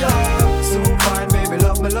for ya? So fine, baby,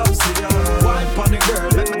 love me love see ya. Wine pon the girl,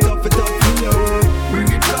 let me top it up for ya.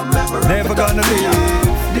 Bring it come, let me never gonna leave.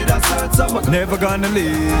 Did I search some I never gonna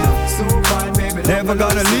leave. So fine, baby, never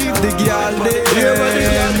gonna leave the girl there.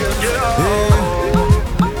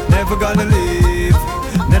 Never gonna leave.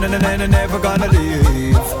 Never gonna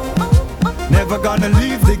leave. Never gonna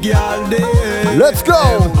leave the girl there. Let's go.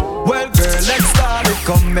 Well, girl, let's start it.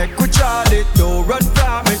 Come make we try it. Don't run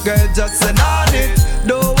from it, girl, just send on it.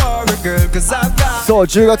 Don't worry, girl, cause I've got. そう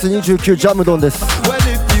10月29ジャムドンです。 Well,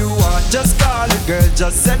 if you want, just call it, girl,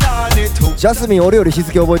 just send on it. ジャスミン俺より日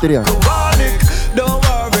付覚えてるやん。 Don't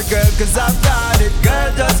worry, girl, cause I've got it.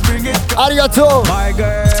 Girl, just bring it. ありがとう My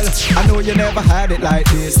girl, I know you never had it like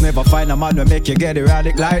this. Never find a man who make you get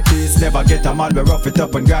erratic like this. Never get a man who rough it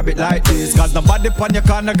up and grab it like this. Cause nobody on your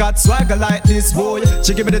corner got swagger like this. Boy,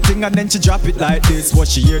 she give me the thing and then she drop it like this. What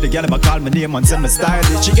she hear the girl, I'ma call my name and send me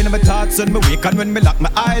stylish. She in my thoughts when me wake and when me lock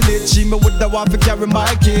my eyelid. She me would the want to carry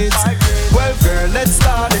my kids. Well, girl, let's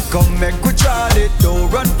start it. Come make we try it.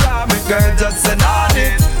 Don't run from it, girl, just send on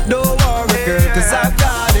it. Don't worry, girl, cause I've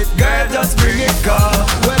got it. Girl, just bring it, come.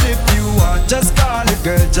 Well, if you want, just call it,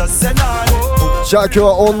 girl, just send on it. じゃあ今日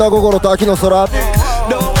は女心と秋の空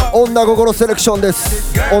女心セレクションで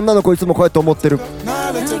す。女の子いつもこうやって思ってる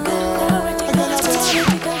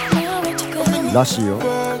らしいよ。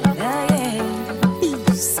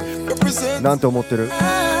なんて思ってる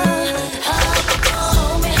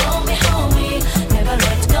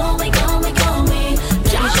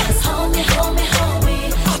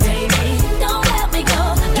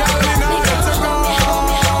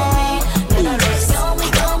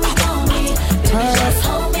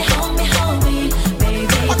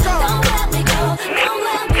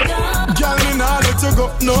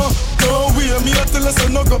No, no way, me a tell us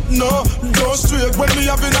no go, no. Go straight when me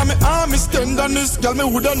having on me arm, is tenderness. Girl, me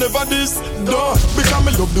woulda never this, no. Because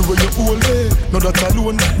me love the way you hold me. No that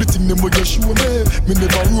alone, the thing them way you show me. Me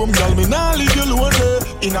never roam, girl, me nah leave you lonely.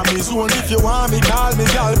 In a me zone, if you want me, call me,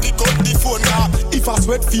 girl, pick up the phone now. If I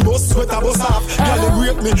sweat fi bust, sweat I bust off. Girl, they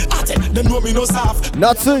rate me, at it, they know me no soft.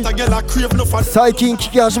 夏 Girl, I crave no fun. 最近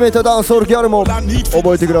聴き始めたダンスホールギャルも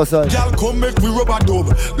覚えてください。 Girl, come make we rubber dub,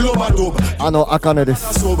 rubber dub. あの茜で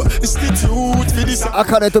す。 It's the truth for this.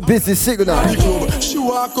 茜とビジシグナル She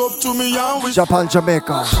walk up to me and we ジャパンジャメイ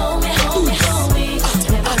カ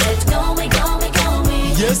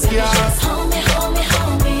Yes, yeah.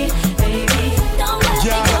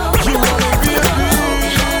 Yeah, you want it, baby.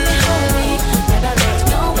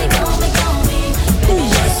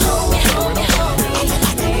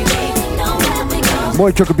 も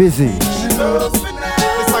う一曲ビジー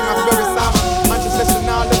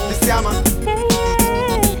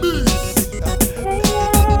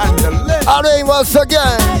Alain once again.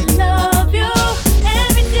 I love you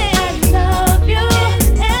every day. I love you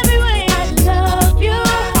every way. I love you.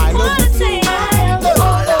 I wanna say I love you.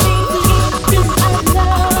 I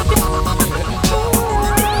love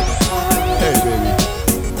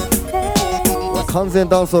完全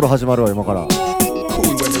ダンスホール始まるわ今から。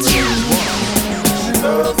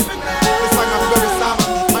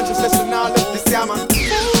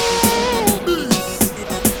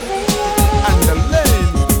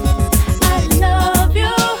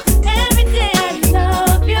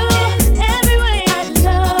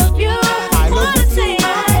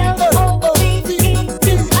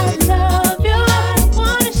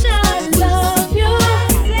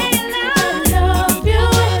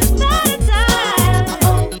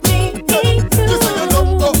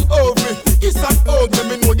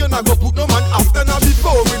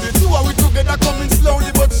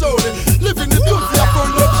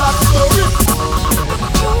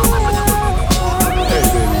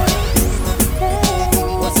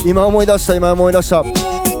今思い出した。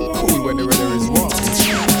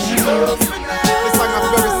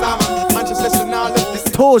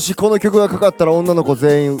当時この曲がかかったら女の子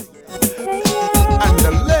全員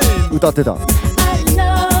歌ってた。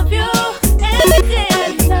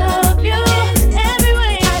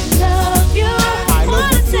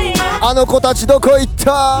あの子たちどこ行っ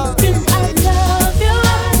た？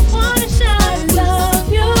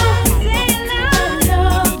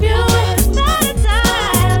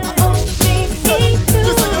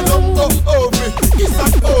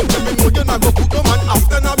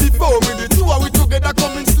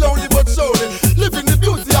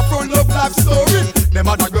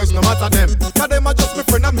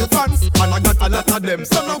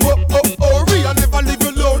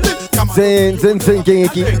全然現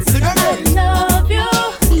役。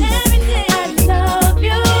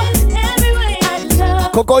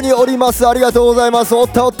ここにおります。ありがとうございます。おっ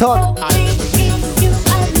た。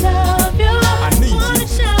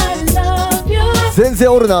全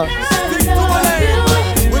然おるな。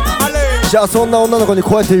じゃあそんな女の子に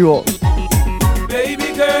こうやって言おう。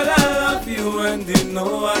Baby girl, I love you and you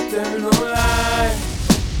know I tell no lie.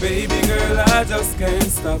 Baby girl, I just can't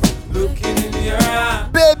stop looking in your eye.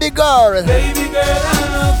 Baby girl, I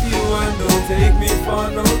love you and don't take me for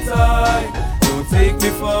no toy. Don't take me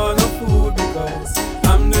for no food because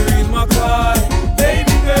I'm the real McCoy.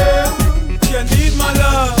 Baby girl, you need my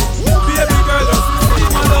love. Baby girl, just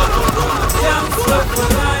need my love. I can't stop for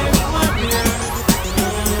life, my dear.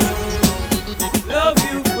 Love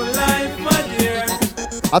you for life, my dear.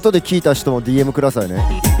 後で聞いた人も DM くださいね。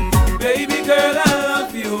Baby girl, I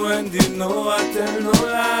love you and you know I tell no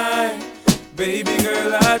lie. Baby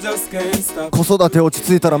girl, I just can't stop. 子育て落ち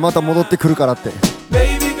着いたらまた戻ってくるからって。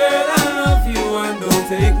Baby girl, I love you and don't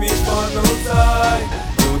take me for no toy.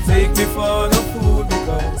 Don't take me for no food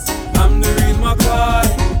because I'm the real McCoy.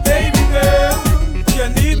 Baby girl, you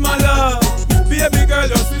need my love. Baby girl,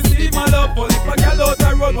 just receive my love. But if a girl out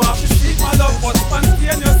the road want to seek my love, but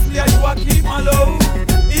spontaneously you a keep my love.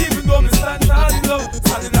 Even though me stand tall in love,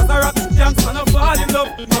 standing as a rock, can't stand up fall in love.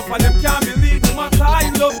 Enough of them can't believe me, my tie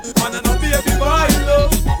in love. Man, I know baby boy in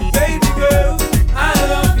love. Baby girl, I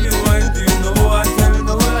love you and you know I tell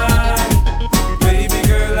no lie. Baby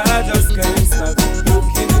girl, I just can't stop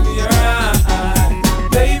looking in your eye.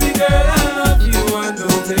 Baby girl, I love you and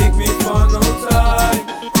don't take me for no toy.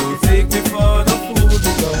 Don't take me for no food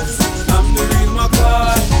because I'm the real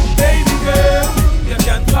McCoy. Baby girl, you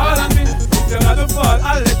can call on me. If you're gonna fall,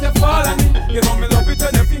 I'll let you fall on me. You know me love it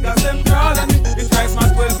when your fingers them crawl on me. It tries my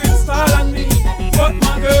 12 install on me. But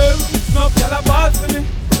my girl, no girl a ball for me.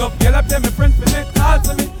 No girl a tell me friend for me, call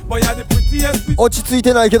to me. Boy, you're the prettiest. 落ち着い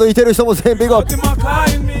てないけどいてる人も全部が。Baby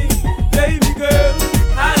girl,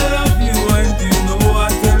 I love you and you know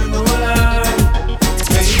I tell no lie.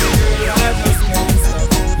 Baby girl, I just can't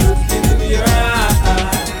stop looking in your eye.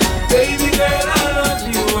 Baby girl, I love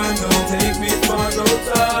you and don't take me for no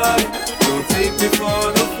toy. Don't take me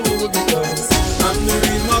for no food because I'm the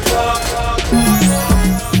real McCoy.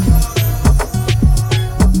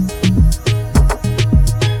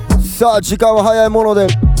 さあ時間は早いもので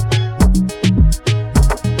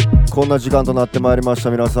こんな時間となってまいりました。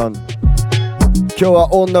皆さん今日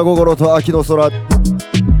は女心と秋の空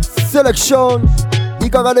セレクションい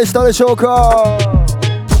かがでしたでしょうか。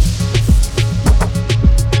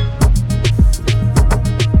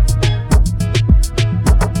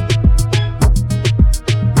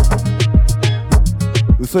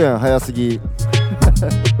嘘やん早すぎ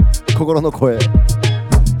心の声。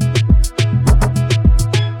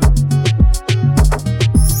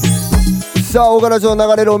さあ大柄城流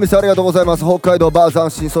れるお店ありがとうございます。北海道バー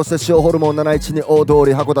斬新、そして塩ホルモン712大通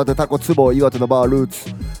り、函館タコツボ、岩手のバールー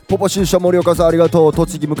ツ、ポポ新社盛岡さんありがとう。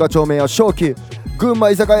栃木無課町名や正気、群馬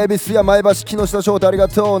居酒屋恵比寿屋前橋木下商店ありが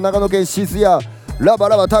とう。長野県静谷ラバ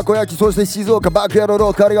ラバたこ焼き、そして静岡バックヤローロ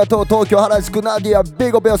ークありがとう。東京原宿ナディアビ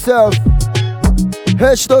ッグアップヨーセルフ。ヘ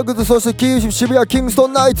ッシュドッグズ、そして渋谷キングスト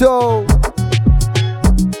ンナイト。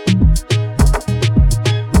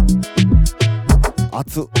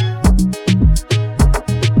熱っ。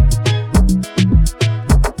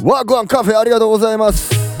ワークワンカフェありがとうございます。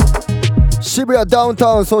渋谷ダウン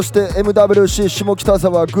タウン、そして MWC 下北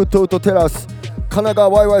沢グッドウッドテラス、神奈川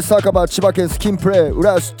ワイワイ酒場、千葉県スキンプレイ、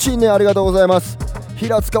浦安チンネありがとうございます。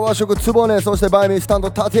平塚和食つぼね、そしてバイミースタンド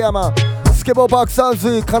立山、スケボーパーク山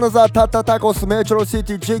水、金沢タッタタコス、メトロシ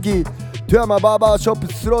ティジギー、富山バーバーショッ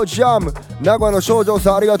プスロージャム、名古屋の少女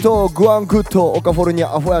さんありがとう。グアングッド、オカフォルニ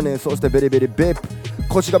アアホやねん、そしてベリベリベップ、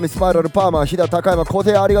腰上スパイラルパーマ、飛騨高山固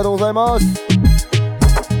定ありがとうございます。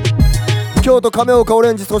京都亀岡オ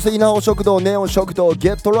レンジ、そして稲穂食堂、ネオン食堂、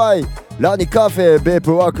ゲットライ、ラニカフェ、ベー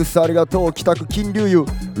プワークスありがとう。北区金龍湯、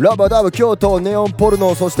ラバダブ京都、ネオンポル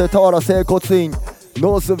ノ、そして俵整骨院、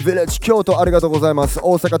ノースヴィレッジ京都ありがとうございます。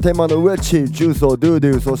大阪天満のウェッジ、ジューソードゥード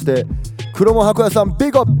ゥ、そして黒門箱屋さんビ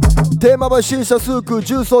ッグアップ、テーマ橋シーシャスーク、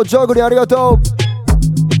ジューソージョグリンありがとう。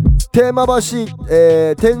テーマ橋、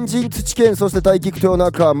天神土県、そして大菊豊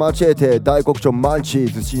中、マチエテ、大黒町マンチ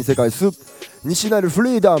ーズ、新世界スープ、西成フ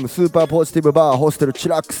リーダム、スーパーポジティブバー、ホステルチ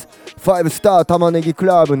ラックス、5スター玉ねぎク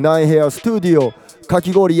ラブ、ナインヘアスタジオ、か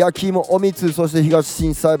き氷焼き芋おみつ、そして東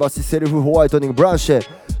心斎橋セルフホワイトニングブランシェ、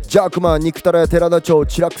ジャックマン、肉たらや寺田町、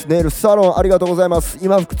チラックスネイルサロンありがとうございます。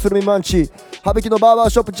今福鶴見マンチ、羽曳のバーバー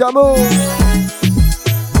ショップジャム。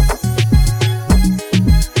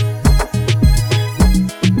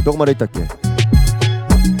どこまで行ったっけ。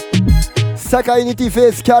坂井ユニティフェ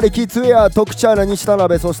イスキャリキッズウェア、徳チャーナ西田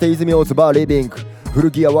辺、そして泉大津バーリビング、古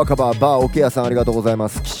着屋若葉バー桶屋さんありがとうございま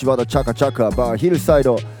す。岸和田チャカチャカバーヒルサイ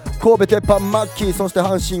ド、神戸鉄板マッキー、そして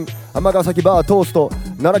阪神尼崎バートースト、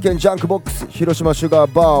奈良県ジャンクボックス、広島シュガ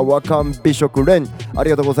ーバー和漢美食レンあり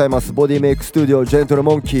がとうございます。ボディメイクスタジオジェントル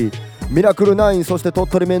モンキー、ミラクル9、そして鳥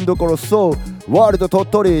取麺どころソウ、ワールド鳥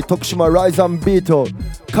取、徳島ライザンビート、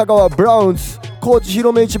香川ブラウンズ、高知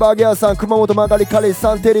広め市場揚げ屋さん、熊本曲がりカレー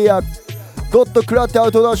サンテリア、ドットクラッテア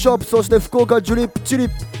ウトドアショップ、そして福岡ジュリップチリッ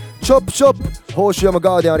プチョップショップ、宝珠山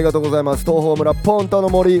ガーデンありがとうございます。東峰村ポンタの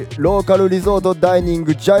森、ローカルリゾートダイニン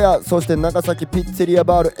グジャヤ、そして長崎ピッツェリア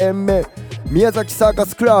バール延命、宮崎サーカ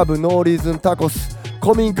スクラブ、ノーリーズンタコス、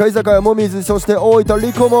古民家居酒屋もみず、そして大分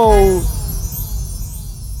リコモ、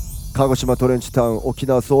鹿児島トレンチタウン、沖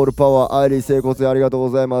縄ソウルパワー、アイリー整骨院ありがとう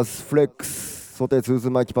ございます。フレックスソテーツー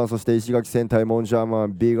ズマキパン、そして石垣戦隊モンジャーマ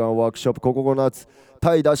ン、ビーガンワークショップココナッツ、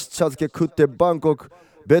タイだし茶漬け食ってバンコク、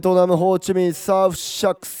ベトナムホーチミン、サーフシ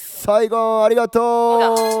ャックサイゴンありがとう。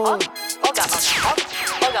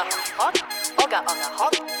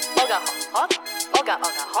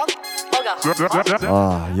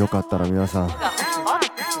ああ、よかったら皆さん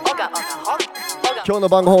今日の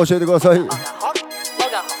晩ご飯教えてください。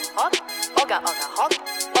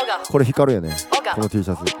これ光るよね、この T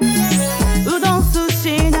シャツ。うどん寿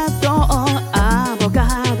司納豆アボカ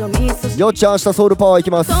ド味噌汁、よっちゃん明日ソウルパワー行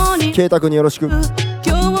きます。ケイタ君によろしく。き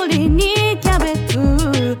ゅうりにキャベツ、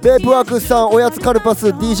ベープワークスさん、おやつカルパス、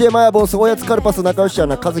 DJ マヤボンス、おやつカルパス仲良しや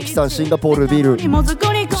な、和樹さん、シンガポールビール、シン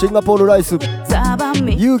ガポールライス、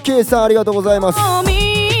 UK さんありがとうございます。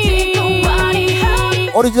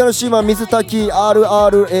オリジナルシーマン水炊き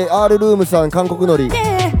RRA、 R ルームさん、韓国のり、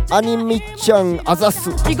アニミッちゃん、アザス、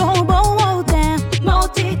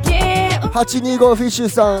825フィッシュ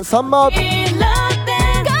さん、サンマ、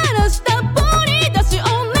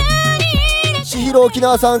千尋沖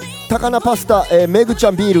縄さん、高菜パスタ、めぐち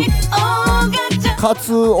ゃんビール、カ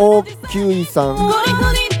ツオキウイさん、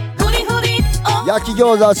焼き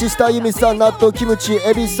餃子、シスターユミさん、納豆キムチ、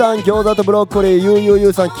エビさん、餃子とブロッコリー、ゆうゆうゆ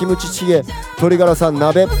うさん、キムチチゲ、鶏ガラさん、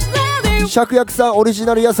鍋、芍薬さん、オリジ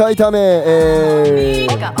ナル野菜炒め、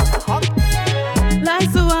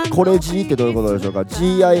これ G ってどういうことでしょうか。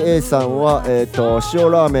 GIA さんは、塩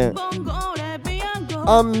ラーメン、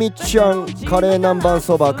あんみちゃん、カレー南蛮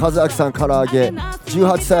そば、和明さん、唐揚げ、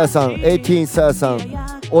18さやさん、18さやさん、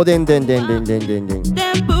おでんでんでんでんでんでんでん、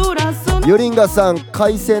ゆりんがさん、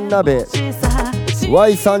海鮮鍋、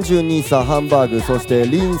 Y32 さん、ハンバーグ、そして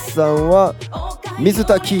りんさんは水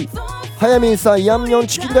炊き、はやみんさん、ヤンニョン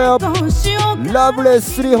チキンだよ、ラブレ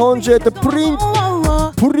ス300プリン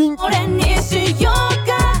プリン、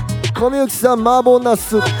小みゆきさん、麻婆ナ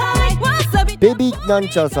ス、ベビなん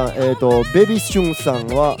ちゃらさん、ベビシュンさん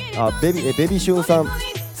はベビシュンさん、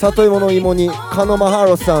里芋の芋煮、カノマハ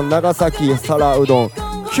ロさん、長崎皿うどん、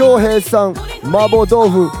京平さん、麻婆豆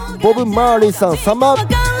腐、ボブマーリーさん、サマ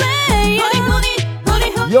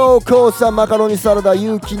ヨーコーさん、マカロニサラダ、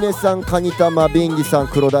ゆうきねさん、カニ玉、ビンギさん、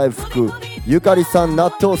黒大福、ゆかりさん、納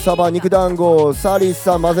豆サバ、肉団子、サリー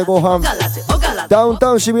さん、混ぜご飯、ダウン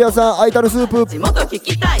タウン渋谷さん、アイタルスープ、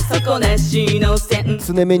底なしの線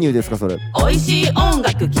常メニューですかそれ。美味しい音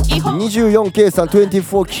楽聴き放題 24K さん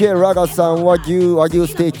 24K ラガさん和牛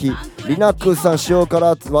ステーキリナックスさん塩辛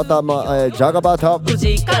わたジャガバタ9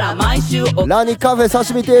時から毎週ラニカフェ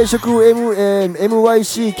刺身定食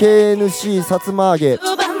MYCKNC さつま揚げ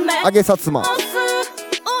揚げさつま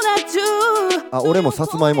あ俺もさ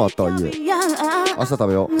つまいもあったわ家明日食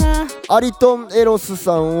べよう。アリトンエロス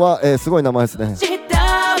さんは、すごい名前ですね。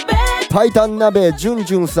パイタン鍋ジュン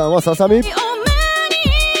ジュンさんはささみ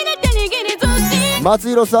松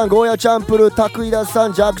弘さんゴーヤチャンプルタクイダさ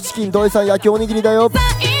んジャークチキン土井さん焼きおにぎりだよ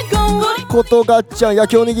ことがっちゃん焼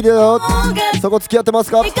きおにぎりだよそこ付き合ってま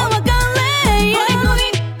すか久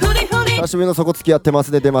しぶりのそこ付き合ってま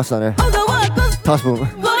すで出ましたね多分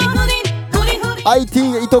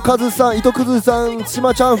IT 糸数さん糸くずさんし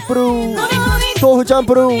まチャンプルー豆腐チャン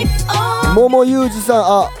プルー桃ゆうじさん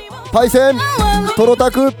あパイセントロ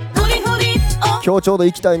タク今日ちょうど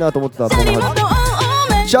行きたいなと思ってたこの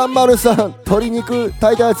はずちゃんまるさん鶏肉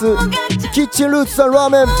炊いたやつキッチンルーツさんラー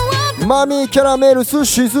メンマミーキャラメル寿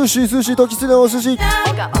司時すでのお寿司リ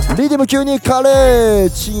ディム急にカレー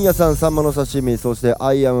ちんやさんサンマの刺身そして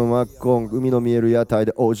アイアムマッコン海の見える屋台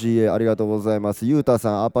で OGA ありがとうございますゆうた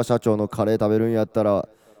さんアッパ社長のカレー食べるんやったら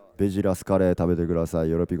ベジラスカレー食べてください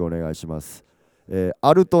よろぴくお願いします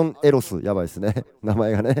アルトンエロスやばいですね名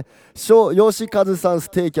前がねヨシカズさんス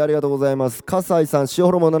テーキありがとうございます笠井さん塩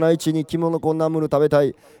ホルモン712着物こんなムル食べた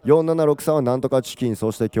い4763はなんとかチキン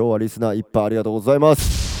そして今日はリスナーいっぱいありがとうございま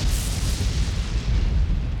す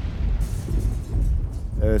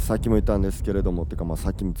さっきも言ったんですけれどもてかさ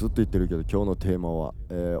っきもずっと言ってるけど今日のテーマは、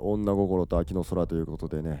女心と秋の空ということ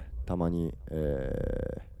でねたまに、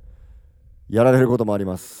やられることもあり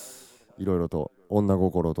ますいろいろと女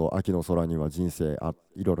心と秋の空には人生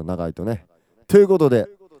いろいろ長いとねということで、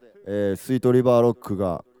スイートリバーロック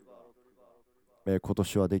が、今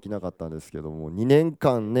年はできなかったんですけども2年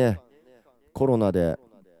間ねコロナで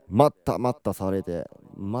待ったされて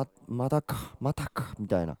またかみ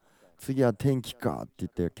たいな次は天気かって言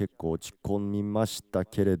って結構落ち込みました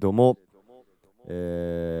けれども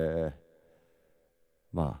へ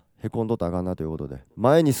こんどったらあかんなということで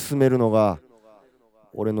前に進めるのが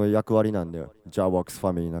俺の役割なんだよジャーワークスフ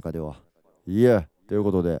ァミリーの中ではいやという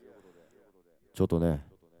ことでちょっとね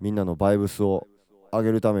みんなのバイブスを上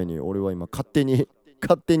げるために俺は今勝手に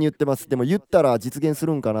言ってますでも言ったら実現す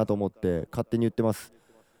るんかなと思って勝手に言ってます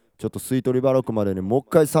ちょっとスイートリバーロックまでにもう一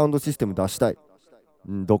回サウンドシステム出したい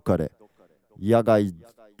どっかで野外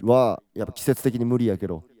はやっぱ季節的に無理やけ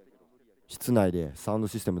ど室内でサウンド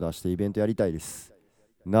システム出してイベントやりたいです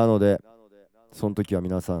なのでその時は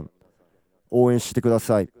皆さん応援してくだ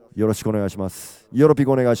さいよろしくお願いしますよろぴ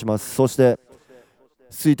くお願いしますそして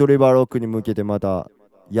スイートリバーロックに向けてまた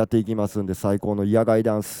やっていきますんで最高の野外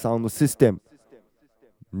ダンスサウンドシステム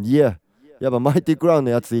やっぱマイティクラウンの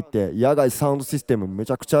やつ行って野外サウンドシステムめ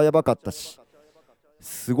ちゃくちゃやばかったし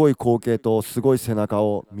すごい光景とすごい背中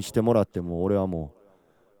を見せてもらっても俺はも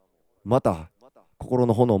うまた心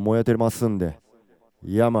の炎燃えてますんで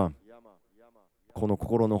いやこの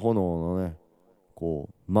心の炎のねこ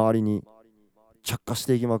う周りに着火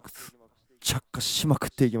しまくっ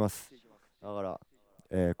ていきますだから、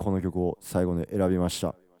この曲を最後に選びまし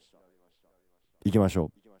たいきまし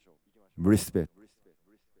ょうリスペクト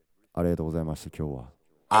ありがとうございました今日は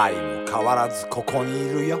愛も変わらずここにい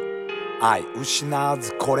るよ愛失わ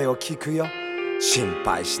ずこれを聞くよ心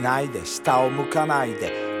配しないで下を向かない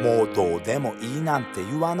でもうどうでもいいなんて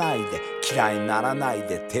言わないで嫌いにならない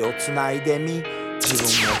で手をつないでみ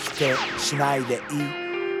自分を否定しないでいい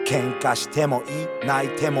喧嘩してもいい泣い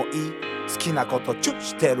てもいい好きなことチュッ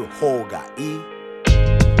してる方がいい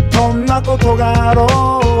どんなことがあろ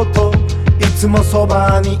うといつもそ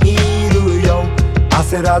ばにいるよ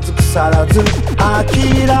焦らず腐らず諦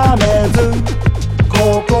めず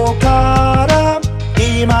ここから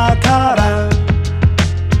今から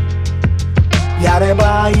やれ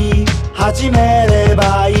ばいい始めれ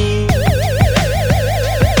ばいい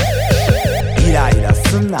イライラ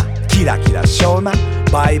すんなキラキラしような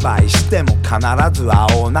バイバイしても必ず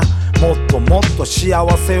会おうなもっともっと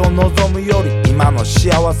幸せを望むより今の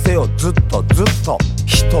幸せをずっと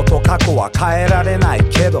人と過去は変えられない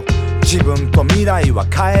けど自分と未来は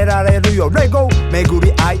変えられるよレゴ巡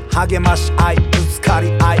り合い励まし合いぶつか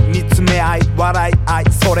り合い見つめ合い笑い合い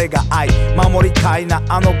それが愛守りたいな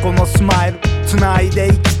あの子のスマイル繋いで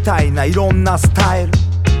いきたいないろんなスタイル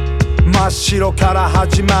真白から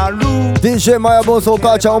始まる DJ マヤボスお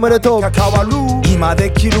母ちゃんおめでとう。変わる今で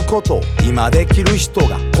きること、今できる人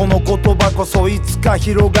がこの言葉こそいつか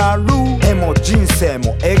広がる。絵も人生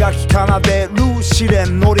も描き奏でる。試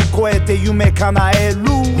練乗り越えて夢叶える。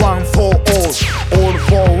 One for all, all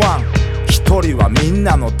for one。 一人はみん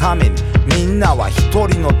なのために、みんなは一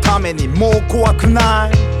人のために。もう怖くな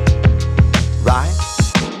い Right？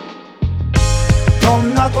 ど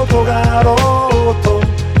んなことがあろうとい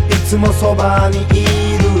つもそばにい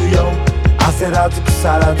るよ。焦らず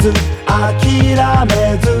腐らず諦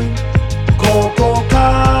めず、ここ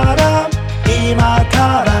から今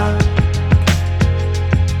から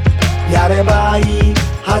やればいい、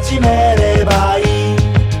始めればいい。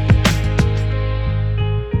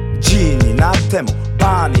 G になっても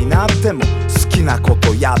バーになっても好きなこ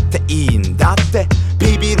とやっていいんだって。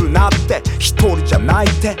ビビるなって一人じゃないっ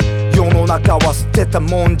て。世の中は捨てた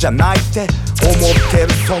もんじゃないって思ってる。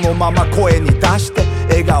そのまま声に出して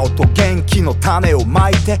笑顔と元気の種をま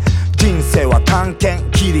いて。人生は探検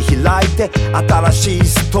切り開いて新しい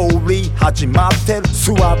ストーリー始まってる。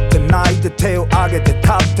座ってないで手を上げて立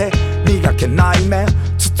って磨けない面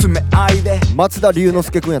包め愛で。松田龍之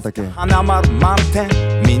介くんやったっけ。花丸満点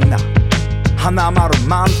みんな花丸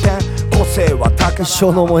満点。個性は高い一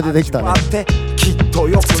生の思い出できたね。きっと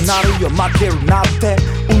良くなるよ負けるなって。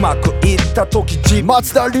うまくいった時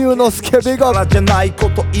松田龍之介ビガじゃないこ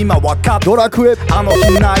と今分かって。ドラクエあの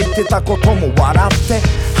日泣いてたことも笑って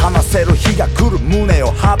話せる日が来る。胸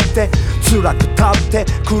を張って辛く立って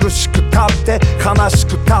苦しく立って悲し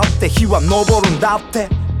く立って日は昇るんだって。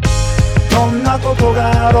どんなこと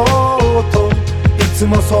があろうといつ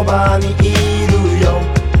もそばにいるよ。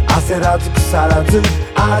焦らず腐らず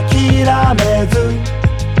諦めず、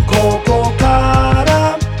ここか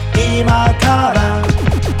ら今から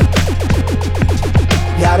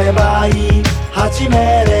やればいい、始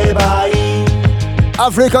めればいい。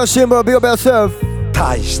アフリカンシンボルビオベアセルフ。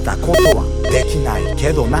大したことはできない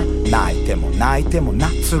けどな。泣いても泣いてもな。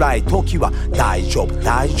辛い時は大丈夫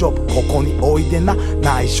大丈夫ここにおいでな。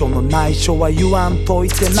内緒の内緒は言わんとい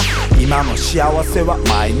てな。今の幸せは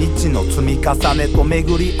毎日の積み重ねと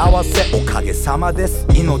巡り合わせ。おかげさまです。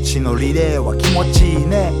命のリレーは気持ちいい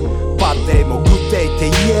ね。バッデイもグッデイって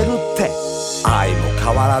言えるって。愛も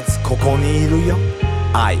変わらずここにいるよ。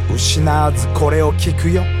愛失わずこれを聞く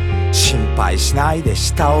よ。心配しないで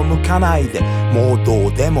下を向かないで。もうど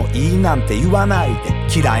うでもいいなんて言わないで。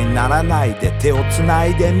嫌いにならないで手をつな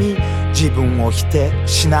いでみ。自分を否定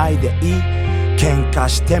しないでいい。喧嘩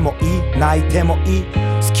してもいい泣いてもいい。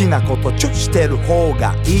好きなことちょしてる方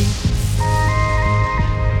がいい。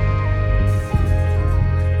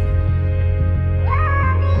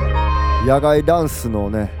野外ダンスの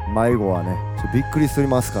ね迷子はねびっくりすり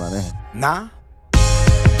ますからね。な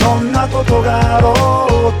どんなことがあろ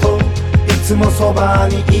うといつもそば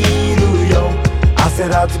にいるよ。焦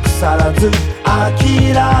らず腐らず諦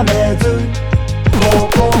めず、こ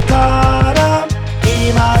こから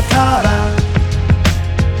今から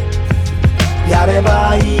やれ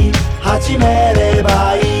ばいい、始めれ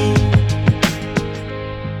ばいい。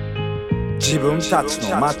自分たち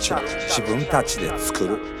の街を自分たちで作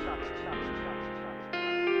る。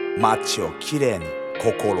街をきれいに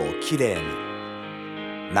心をきれいに。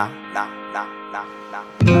ななななな。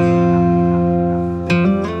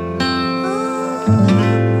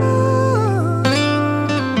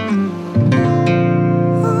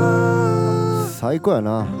最高や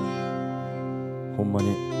なほんま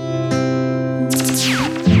に。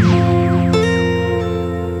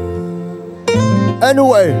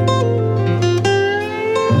Anyway、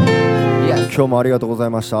今日もありがとうござい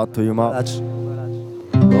ました。あっという間。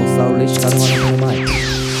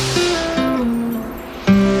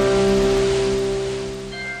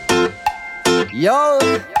Yo,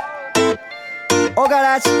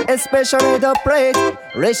 OGAWORKS, especially the plate.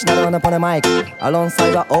 Rich not on the mic,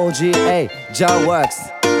 alongside the OGAWORKS.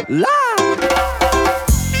 La.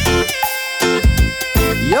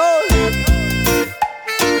 Yo,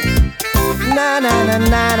 na na na na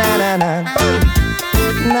na na na,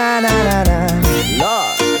 na na na na.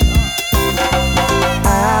 Lord.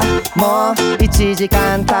 ああもう1時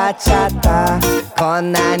間経っちゃった。こ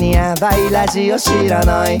んなにヤバいラジオ知ら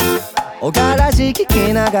ない。おがらじ聞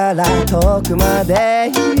きながら遠くま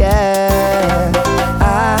で、yeah、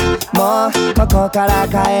ああもうここから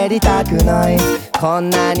帰りたくない。こ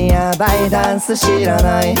んなにヤバいダンス知ら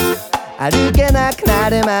ない。歩けなく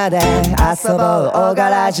なるまで遊ぼうオ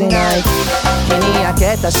ガラジナイト。日に焼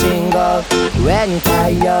けた信号上に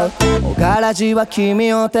太陽、オガラジは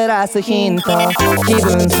君を照らすヒント。気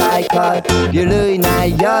分最高ゆるい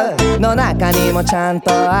内容の中にもちゃん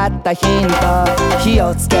とあったヒント。火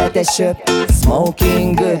をつけてシュッスモーキ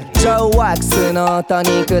ング、ジョーワークスの音に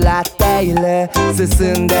食らっている。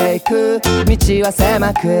進んでいく道は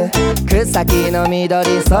狭く、草木の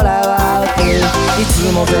緑空は青く、い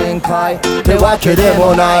つも全開ってわけで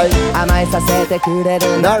もない。甘えさせてくれ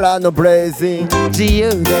る奈良のブレイジン、自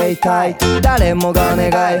由でいたい誰もが願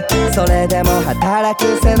い。それでも働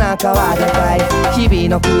く背中はでかい。日々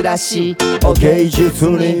の暮らしを芸術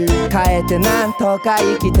に変えてなんとか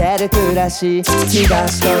生きてる暮らし。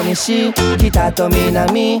東と西北と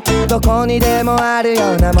南どこにでもある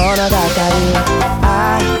ような物語。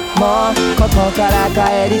ああもうここから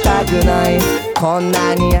帰りたくない。こん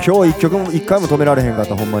なに今日一回も止められへんかっ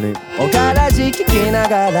た。ほんまにおからじ聞きな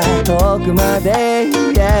がら遠くまで、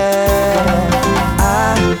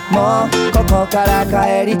ああもうここから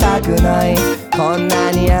帰りたくない。こん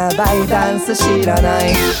なにヤバいダンス知らな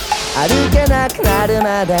い。歩けなくなる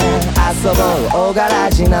まで遊ぼうオガラ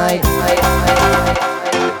ジナイト。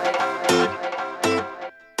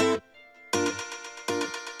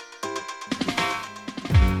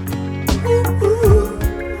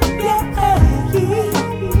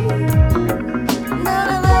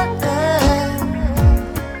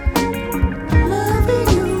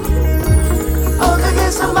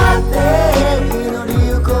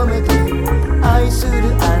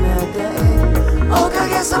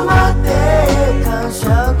感謝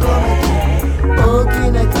を込めて大き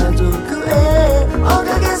な家族へおか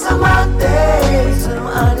げさまでいつも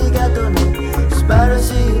ありがとうね。素晴ら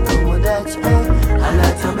しい友達へ改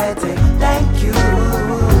めて Thank you。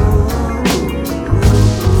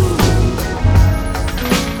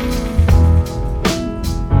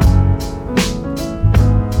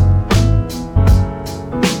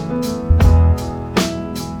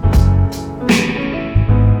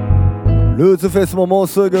 ルーズフェスももう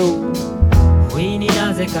すぐ。不意に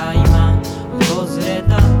なぜか今訪れ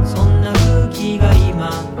たそんな空気が今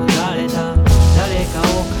流れた。誰かを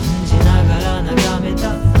感じながら眺め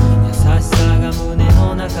た優しさが胸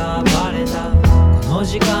の中暴れた。この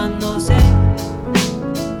時間のせいこ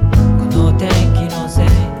の天気のせい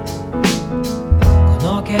こ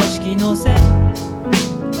の景色のせいこ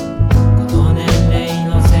の年齢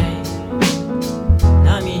のせい。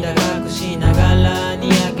涙隠しながらに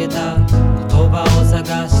やけた言葉を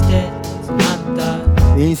探して詰まった。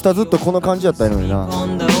インスタずっとこの感じやったのにな。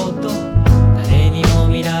誰にも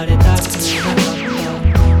見られたくなかった。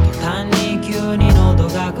途端に急に喉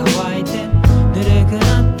が渇いてぬるく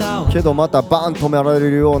なったけどまたバーン止めら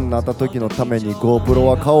れるようになった時のために GoPro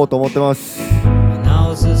は買おうと思ってます。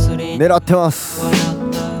狙ってます。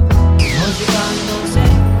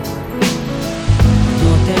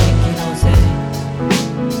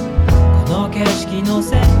景色の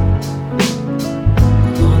せいこ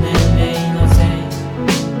の年齢のせい。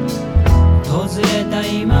訪れた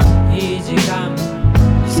今いい時間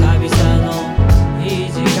久々のい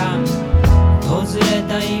い時間。訪れ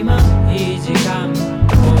た今いい時間も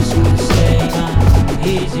しかして今い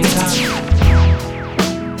い時間。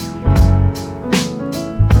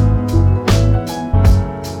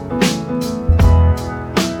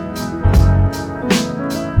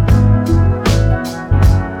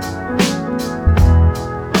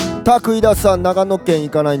拓井田さん、長野県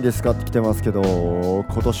行かないんですかって来てますけど、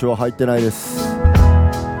今年は入ってないです。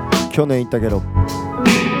去年行ったけど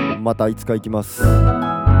またいつか行きます。ゴ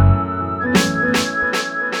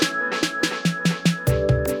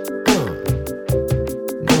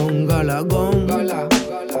ンガラゴンガラ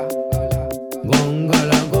ゴンガ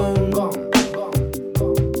ラゴンゴン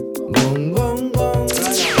ゴンゴンゴン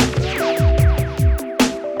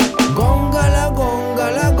ゴンガラゴンガ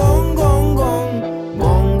ラゴンゴンゴンゴ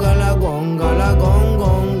ンガラゴンガラゴンゴ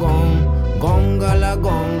ンゴンゴンガラゴ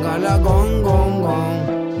ンガラゴンゴンゴ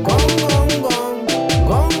ンゴンゴンゴン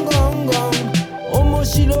ゴンゴンゴン。面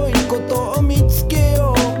白いことを見つけ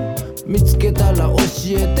よう。見つけたら教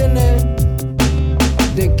えてね。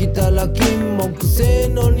できたら金木犀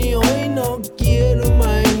の匂いの消える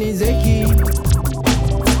前にぜひ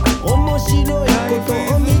面白いこと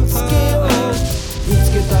を見つけよう。見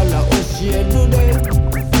つけたら教えるで。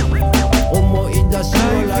思い出し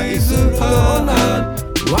笑いするような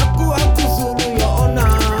ワクワクするような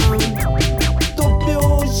突拍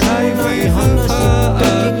子もない話。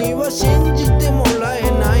時には信じてもらえ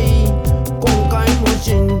ない。今回も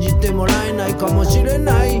信じてもらえないかもしれ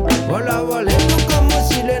ない。笑われるかも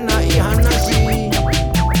しれない話。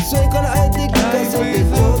世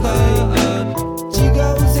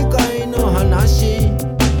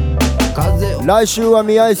来週は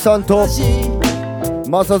宮井さんと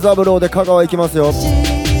正三郎で香川行きますよ。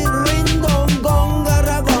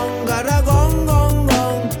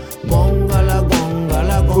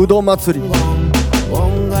うどん祭り。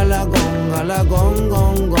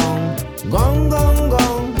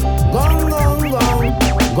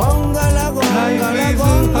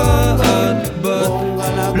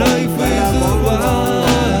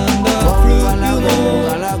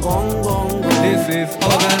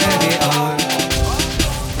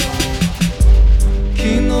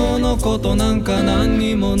ことなんか何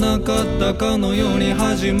にもなかったかのように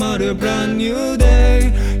始まる Brand New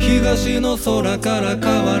Day。 東の空から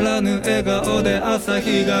変わらぬ笑顔で朝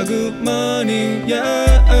日がグッマーニング、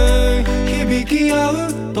yeah、響き合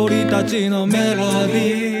う鳥たちのメロデ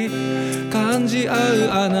ィー、感じ合う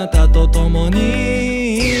あなたと共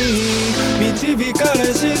に導かれ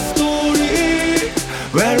しストーリー。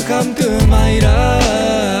 Welcome to my life。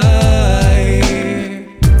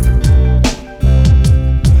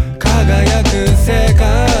輝く世界、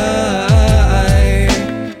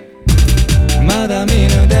まだ見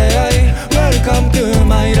ぬ出会い。 Welcome to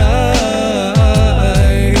my life。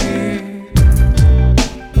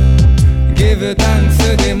 Give thanks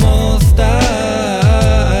to the most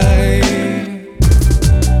high。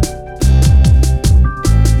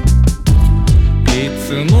 い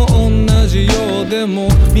つも同じようでも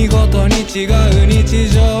見事に違う日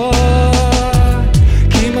常、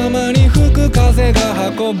気ままに吹く風が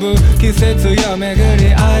運ぶ季節や巡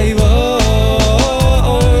り愛を、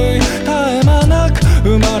絶え間なく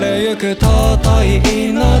生まれゆく尊い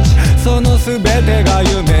命、その全てが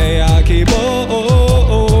夢や希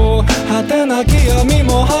望、果てなき闇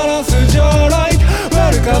も晴らす Your Light。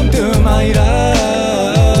 Welcome to my life。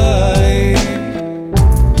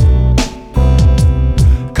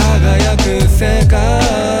 輝く世界、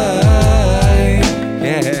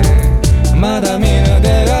yeah、まだ見ぬ出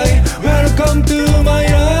会い。 Welcome to my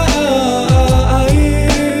life。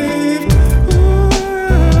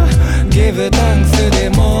 Give thanks to the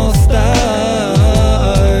most high。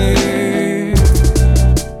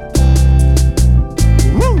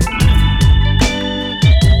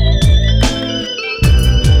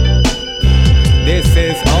 This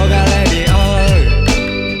is OGAWORKS。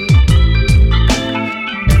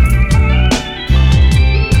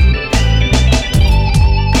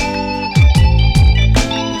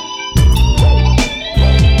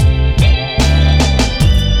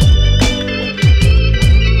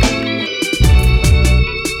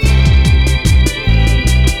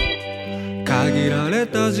限られ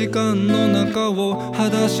た時間の中を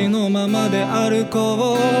裸足のままで歩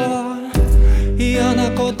こう。嫌な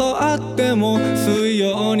ことあっても水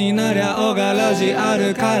曜になりゃオガラジあ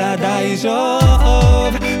るから大丈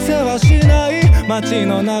夫。世話しない街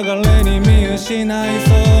の流れに見失い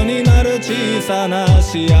そうになる小さな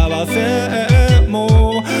幸せ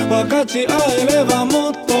も分かち合えればも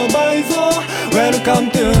っと倍増。 Welcome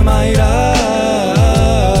to my life。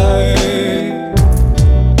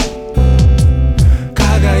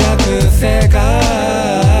輝く世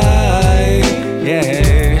界、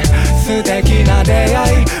yeah、素敵な出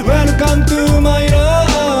会い。 Welcome to my life。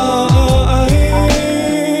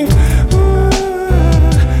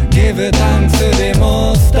 Give thanks to the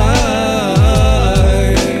most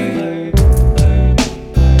high。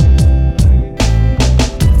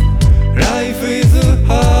 Life is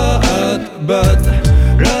hard but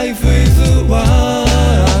life is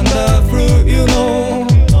wonderful, you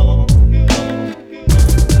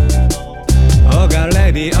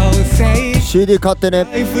know。CD 買ってね。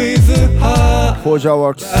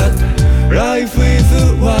 OGAWORKS。 Life is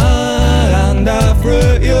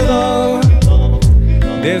wonderful, you know。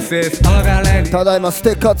 This is OGAWORKS。 ただいまス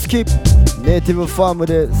テッカー付きネイティブファーム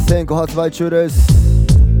で先行発売中です。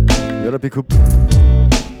よろぴく。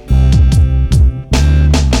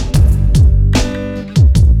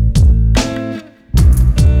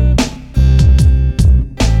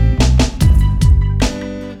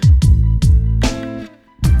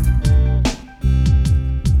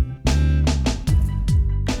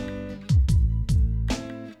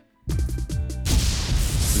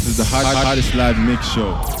The hottest live mix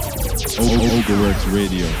show. OGAWORKS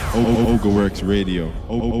Radio. OGAWORKS Radio.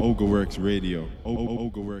 OGAWORKS Radio.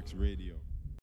 OGAWORKS Radio.